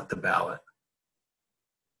filling out the ballot.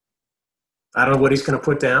 I don't know what he's going to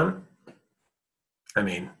put down. I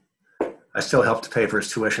mean, I still help to pay for his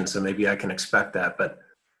tuition, so maybe I can expect that, but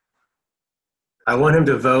I want him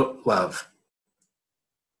to vote love.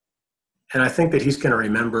 And I think that he's going to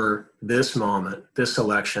remember this moment, this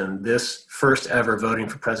election, this first ever voting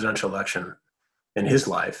for presidential election in his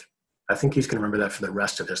life. I think he's going to remember that for the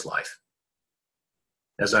rest of his life,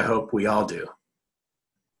 as I hope we all do.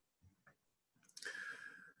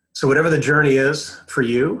 So whatever the journey is for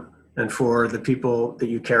you and for the people that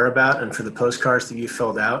you care about and for the postcards that you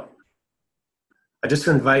filled out, I just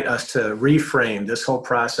invite us to reframe this whole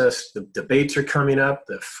process. The debates are coming up,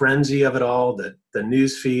 the frenzy of it all, the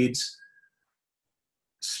news feeds.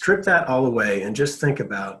 Strip that all away and just think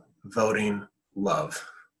about voting love.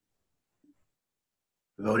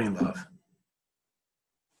 Voting love.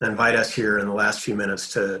 I invite us here in the last few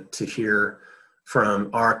minutes to hear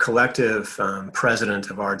from our collective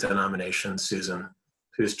president of our denomination, Susan,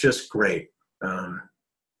 who's just great.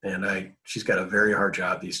 She's got a very hard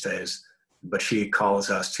job these days, but she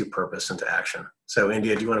calls us to purpose and to action. So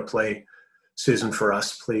India, do you want to play Susan for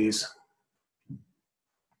us, please?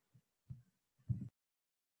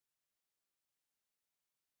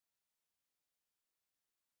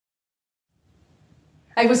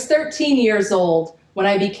 I was 13 years old when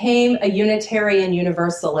I became a Unitarian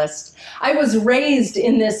Universalist. I was raised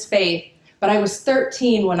in this faith, but I was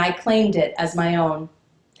 13 when I claimed it as my own.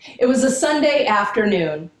 It was a Sunday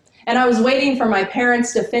afternoon, and I was waiting for my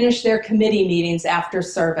parents to finish their committee meetings after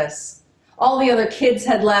service. All the other kids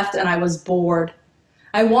had left, and I was bored.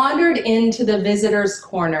 I wandered into the visitor's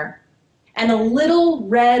corner, and a little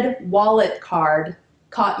red wallet card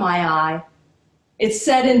caught my eye. It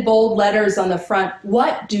said in bold letters on the front,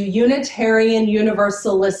 "What do Unitarian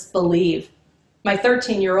Universalists believe?" My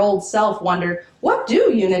 13-year-old self wondered, what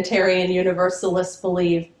do Unitarian Universalists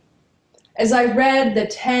believe? As I read the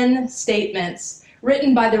 10 statements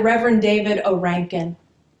written by the Reverend David O. Rankin,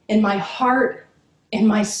 in my heart, in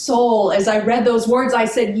my soul, as I read those words, I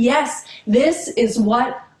said, yes, this is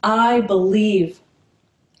what I believe.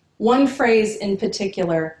 One phrase in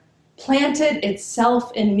particular planted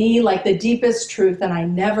itself in me like the deepest truth, and I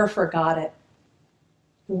never forgot it.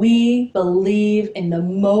 We believe in the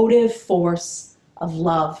motive force of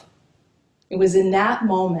love. It was in that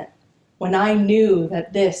moment when I knew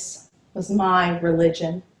that this was my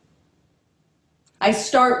religion. I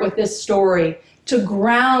start with this story to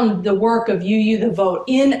ground the work of UU the Vote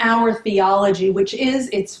in our theology, which is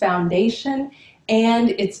its foundation and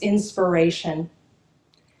its inspiration.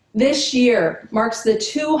 This year marks the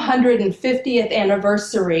 250th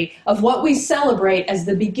anniversary of what we celebrate as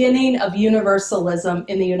the beginning of universalism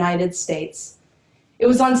in the United States. It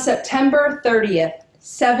was on September 30th,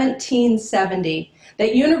 1770,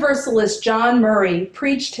 that Universalist John Murray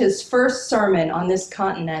preached his first sermon on this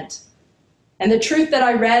continent. And the truth that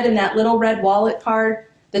I read in that little red wallet card,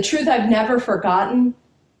 the truth I've never forgotten,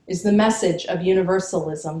 is the message of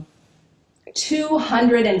universalism.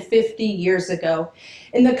 250 years ago,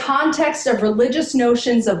 in the context of religious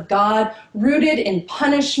notions of God rooted in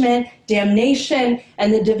punishment, damnation,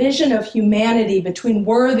 and the division of humanity between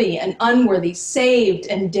worthy and unworthy, saved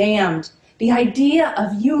and damned, the idea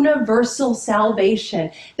of universal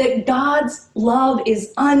salvation, that God's love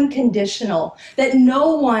is unconditional, that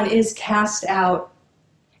no one is cast out,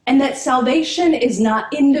 and that salvation is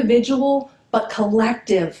not individual but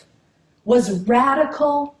collective, was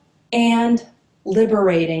radical and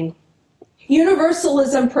liberating.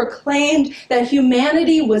 Universalism proclaimed that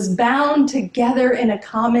humanity was bound together in a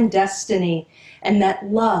common destiny, and that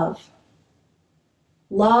love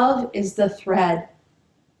is the thread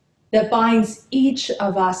that binds each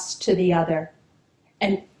of us to the other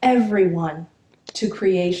and everyone to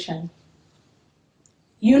creation.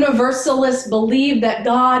 Universalists believed that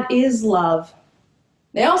God is love.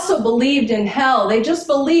 They also believed in hell. They just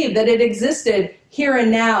believed that it existed here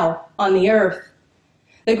and now on the earth.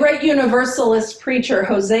 The great Universalist preacher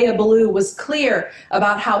Hosea Ballou was clear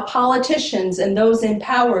about how politicians and those in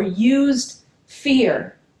power used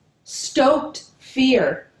fear, stoked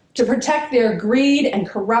fear, to protect their greed and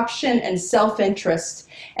corruption and self-interest,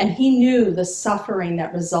 and he knew the suffering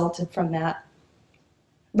that resulted from that.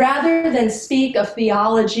 Rather than speak of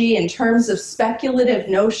theology in terms of speculative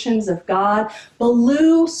notions of God,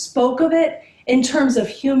 Ballou spoke of it in terms of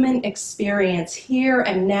human experience here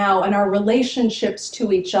and now and our relationships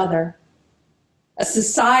to each other. A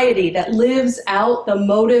society that lives out the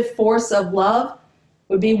motive force of love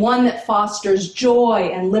would be one that fosters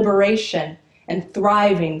joy and liberation and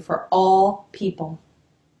thriving for all people.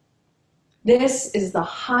 This is the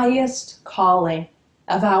highest calling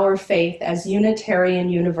of our faith as Unitarian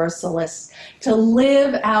Universalists, to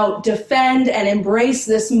live out, defend, and embrace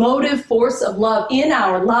this motive force of love in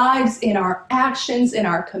our lives, in our actions, in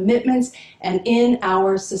our commitments, and in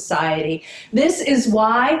our society. This is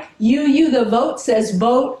why UU the Vote says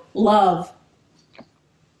vote love.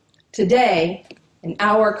 Today, in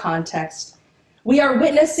our context, we are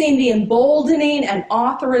witnessing the emboldening and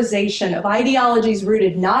authorization of ideologies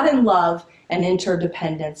rooted not in love and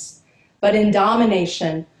interdependence, but in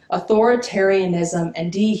domination, authoritarianism,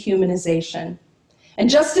 and dehumanization. And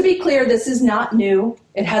just to be clear, this is not new.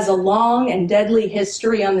 It has a long and deadly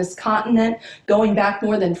history on this continent, going back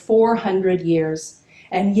more than 400 years.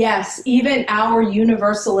 And yes, even our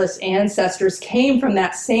Universalist ancestors came from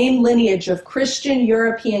that same lineage of Christian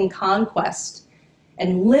European conquest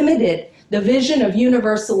and limited the vision of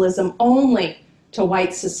universalism only to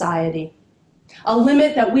white society, a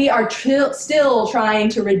limit that we are still trying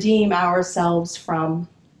to redeem ourselves from.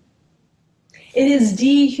 It is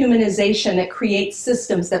dehumanization that creates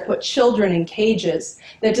systems that put children in cages,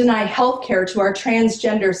 that deny health care to our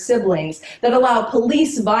transgender siblings, that allow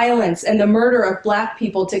police violence and the murder of Black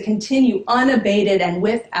people to continue unabated and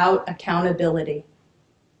without accountability.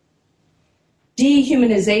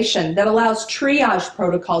 Dehumanization that allows triage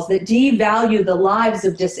protocols that devalue the lives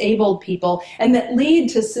of disabled people and that lead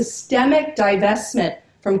to systemic divestment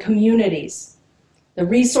from communities. The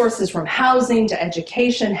resources from housing to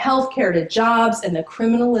education, healthcare to jobs, and the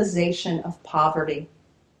criminalization of poverty.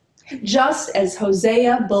 Just as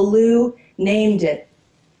Hosea Ballou named it,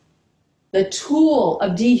 the tool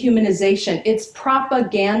of dehumanization, its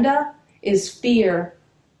propaganda, is fear.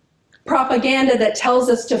 Propaganda that tells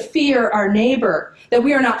us to fear our neighbor, that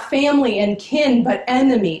we are not family and kin, but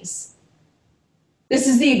enemies. This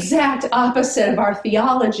is the exact opposite of our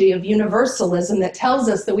theology of universalism that tells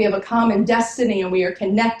us that we have a common destiny and we are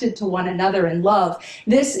connected to one another in love.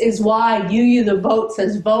 This is why UU the Vote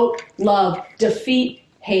says vote love, defeat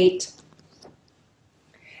hate.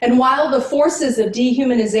 And while the forces of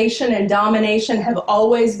dehumanization and domination have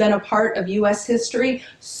always been a part of U.S. history,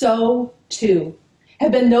 so too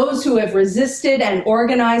have been those who have resisted and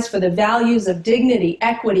organized for the values of dignity,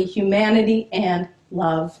 equity, humanity, and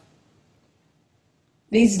love.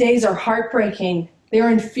 These days are heartbreaking, they're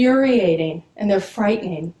infuriating, and they're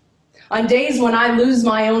frightening. On days when I lose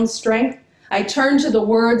my own strength, I turn to the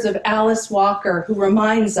words of Alice Walker, who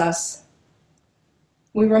reminds us,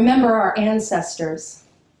 we remember our ancestors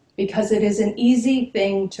because it is an easy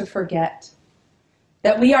thing to forget,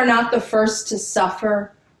 that we are not the first to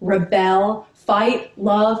suffer, rebel, fight,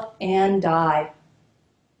 love, and die.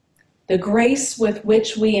 The grace with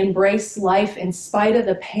which we embrace life in spite of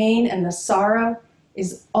the pain and the sorrow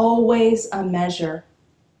is always a measure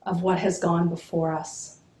of what has gone before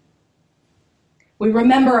us. We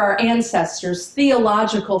remember our ancestors,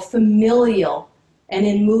 theological, familial, and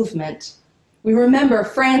in movement. We remember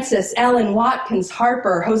Francis, Ellen Watkins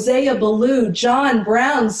Harper, Hosea Ballou, John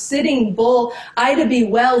Brown, Sitting Bull, Ida B.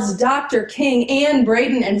 Wells, Dr. King, Anne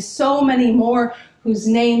Braden, and so many more whose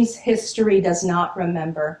names history does not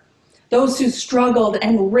remember. Those who struggled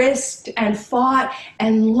and risked and fought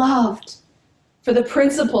and loved for the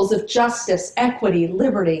principles of justice, equity,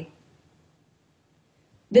 liberty.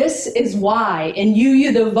 This is why in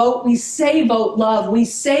UU the Vote, we say vote love, we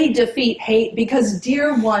say defeat hate, because,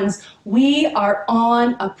 dear ones, we are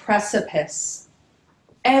on a precipice.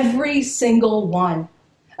 Every single one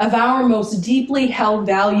of our most deeply held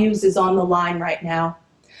values is on the line right now.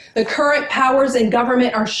 The current powers in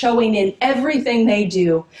government are showing in everything they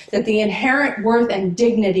do that the inherent worth and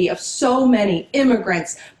dignity of so many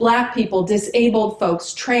immigrants, Black people, disabled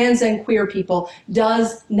folks, trans and queer people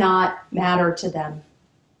does not matter to them.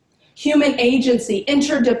 Human agency,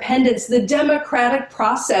 interdependence, the democratic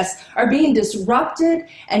process are being disrupted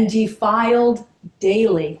and defiled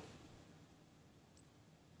daily.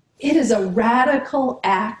 It is a radical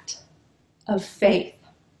act of faith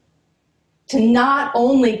to not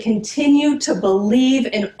only continue to believe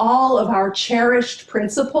in all of our cherished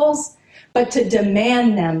principles, but to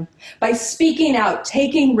demand them by speaking out,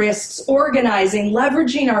 taking risks, organizing,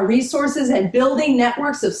 leveraging our resources, and building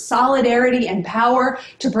networks of solidarity and power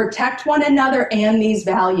to protect one another and these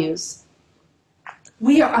values.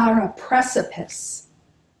 We are on a precipice,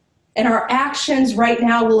 and our actions right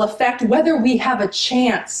now will affect whether we have a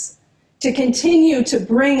chance to continue to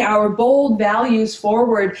bring our bold values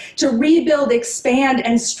forward, to rebuild, expand,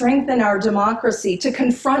 and strengthen our democracy, to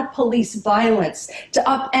confront police violence, to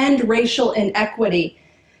upend racial inequity,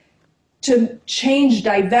 to change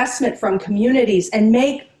divestment from communities, and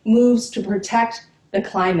make moves to protect the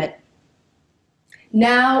climate.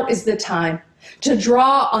 Now is the time to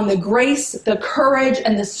draw on the grace, the courage,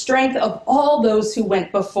 and the strength of all those who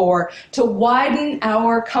went before, to widen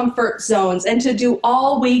our comfort zones, and to do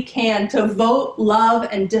all we can to vote love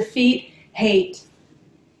and defeat hate.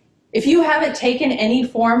 If you haven't taken any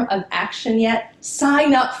form of action yet,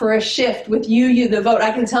 sign up for a shift with UU the Vote.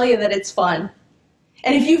 I can tell you that it's fun.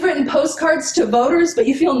 And if you've written postcards to voters, but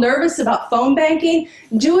you feel nervous about phone banking,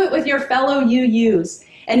 do it with your fellow UUs.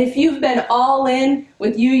 And if you've been all in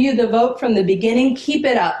with UU the Vote from the beginning, keep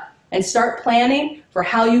it up and start planning for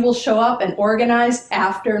how you will show up and organize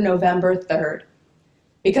after November 3rd.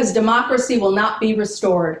 Because democracy will not be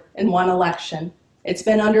restored in one election. It's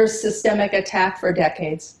been under systemic attack for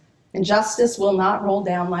decades, and justice will not roll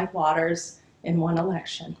down like waters in one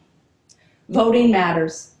election. Voting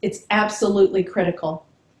matters. It's absolutely critical,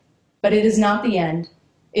 but it is not the end.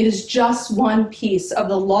 It is just one piece of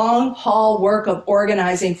the long haul work of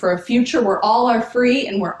organizing for a future where all are free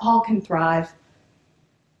and where all can thrive.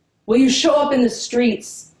 Will you show up in the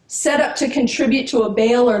streets, set up to contribute to a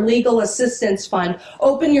bail or legal assistance fund,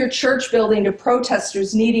 open your church building to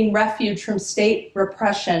protesters needing refuge from state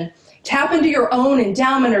repression, tap into your own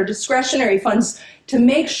endowment or discretionary funds to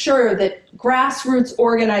make sure that grassroots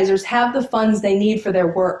organizers have the funds they need for their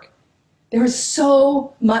work? There is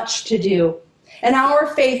so much to do. And our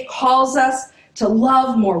faith calls us to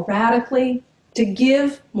love more radically, to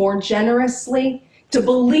give more generously, to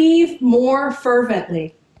believe more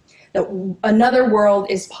fervently that another world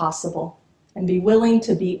is possible, and be willing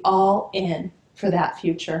to be all in for that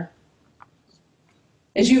future.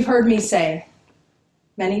 As you've heard me say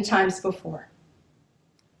many times before,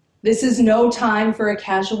 this is no time for a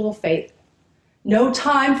casual faith, no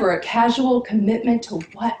time for a casual commitment to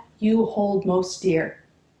what you hold most dear.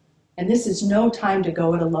 And this is no time to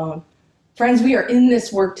go it alone. Friends, we are in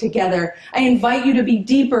this work together. I invite you to be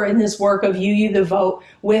deeper in this work of UU the Vote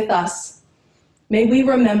with us. May we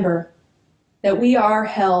remember that we are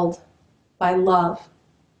held by love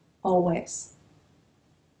always.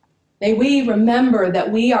 May we remember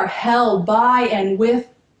that we are held by and with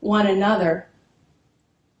one another.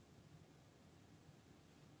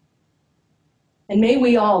 And may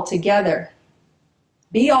we all together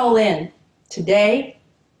be all in today,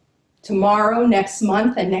 tomorrow, next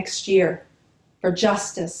month, and next year for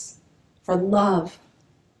justice, for love,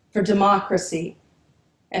 for democracy,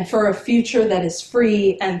 and for a future that is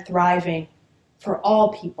free and thriving for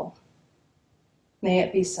all people. May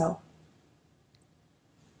it be so.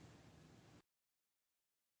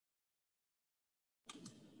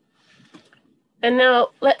 And now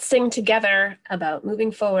let's sing together about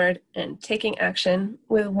moving forward and taking action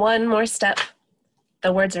with one more step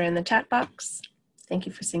The words are in the chat box. Thank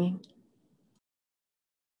you for singing.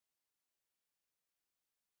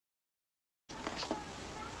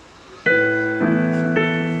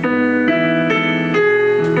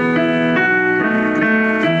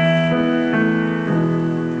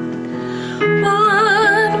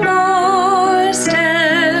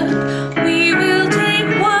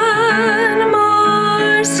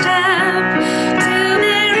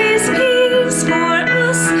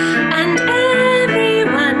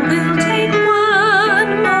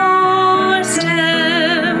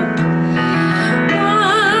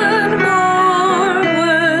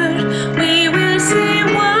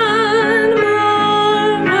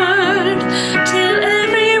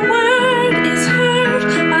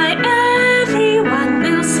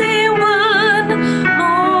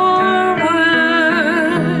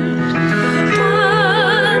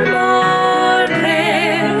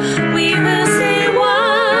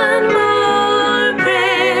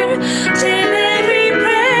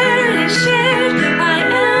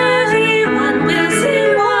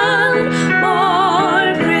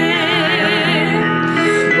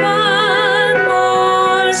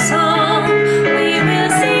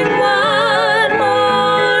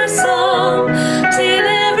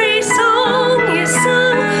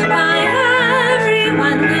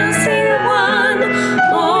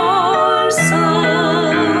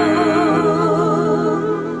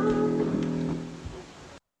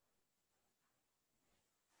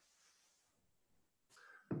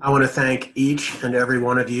 I want to thank each and every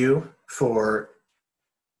one of you for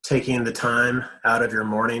taking the time out of your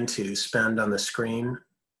morning to spend on the screen.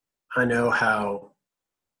 I know how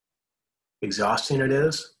exhausting it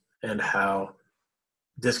is and how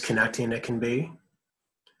disconnecting it can be.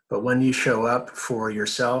 But when you show up for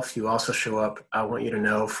yourself, you also show up, I want you to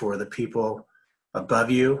know, for the people above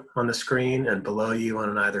you on the screen and below you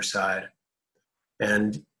on either side.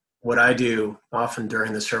 And what I do often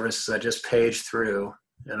during the service is I just page through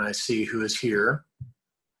and I see who is here.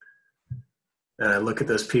 And I look at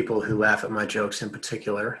those people who laugh at my jokes in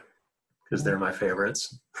particular, because they're my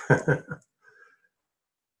favorites.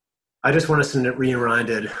 I just want us to be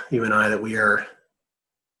reminded, you and I, that we are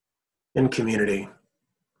in community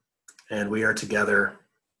and we are together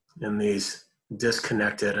in these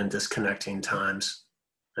disconnected and disconnecting times.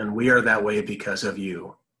 And we are that way because of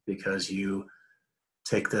you, because you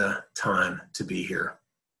take the time to be here.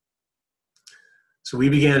 So we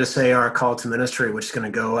began to say our call to ministry, which is going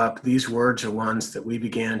to go up. These words are ones that we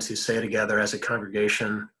began to say together as a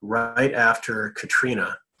congregation right after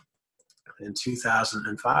Katrina in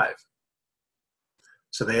 2005.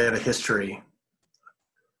 So they have a history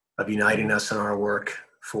of uniting us in our work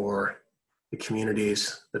for the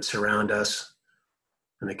communities that surround us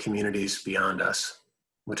and the communities beyond us,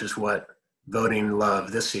 which is what Voting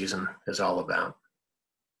Love this season is all about.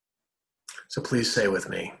 So please say with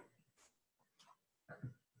me,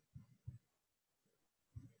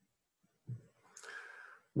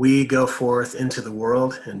 we go forth into the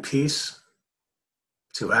world in peace,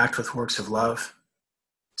 to act with works of love,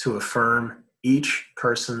 to affirm each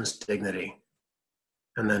person's dignity,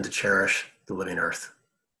 and then to cherish the living earth.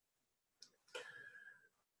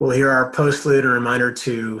 We'll hear our postlude and reminder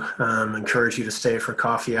to encourage you to stay for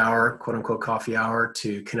coffee hour, quote unquote coffee hour,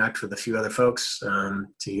 to connect with a few other folks, to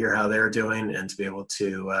hear how they're doing and to be able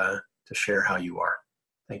to share how you are.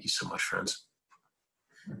 Thank you so much, friends.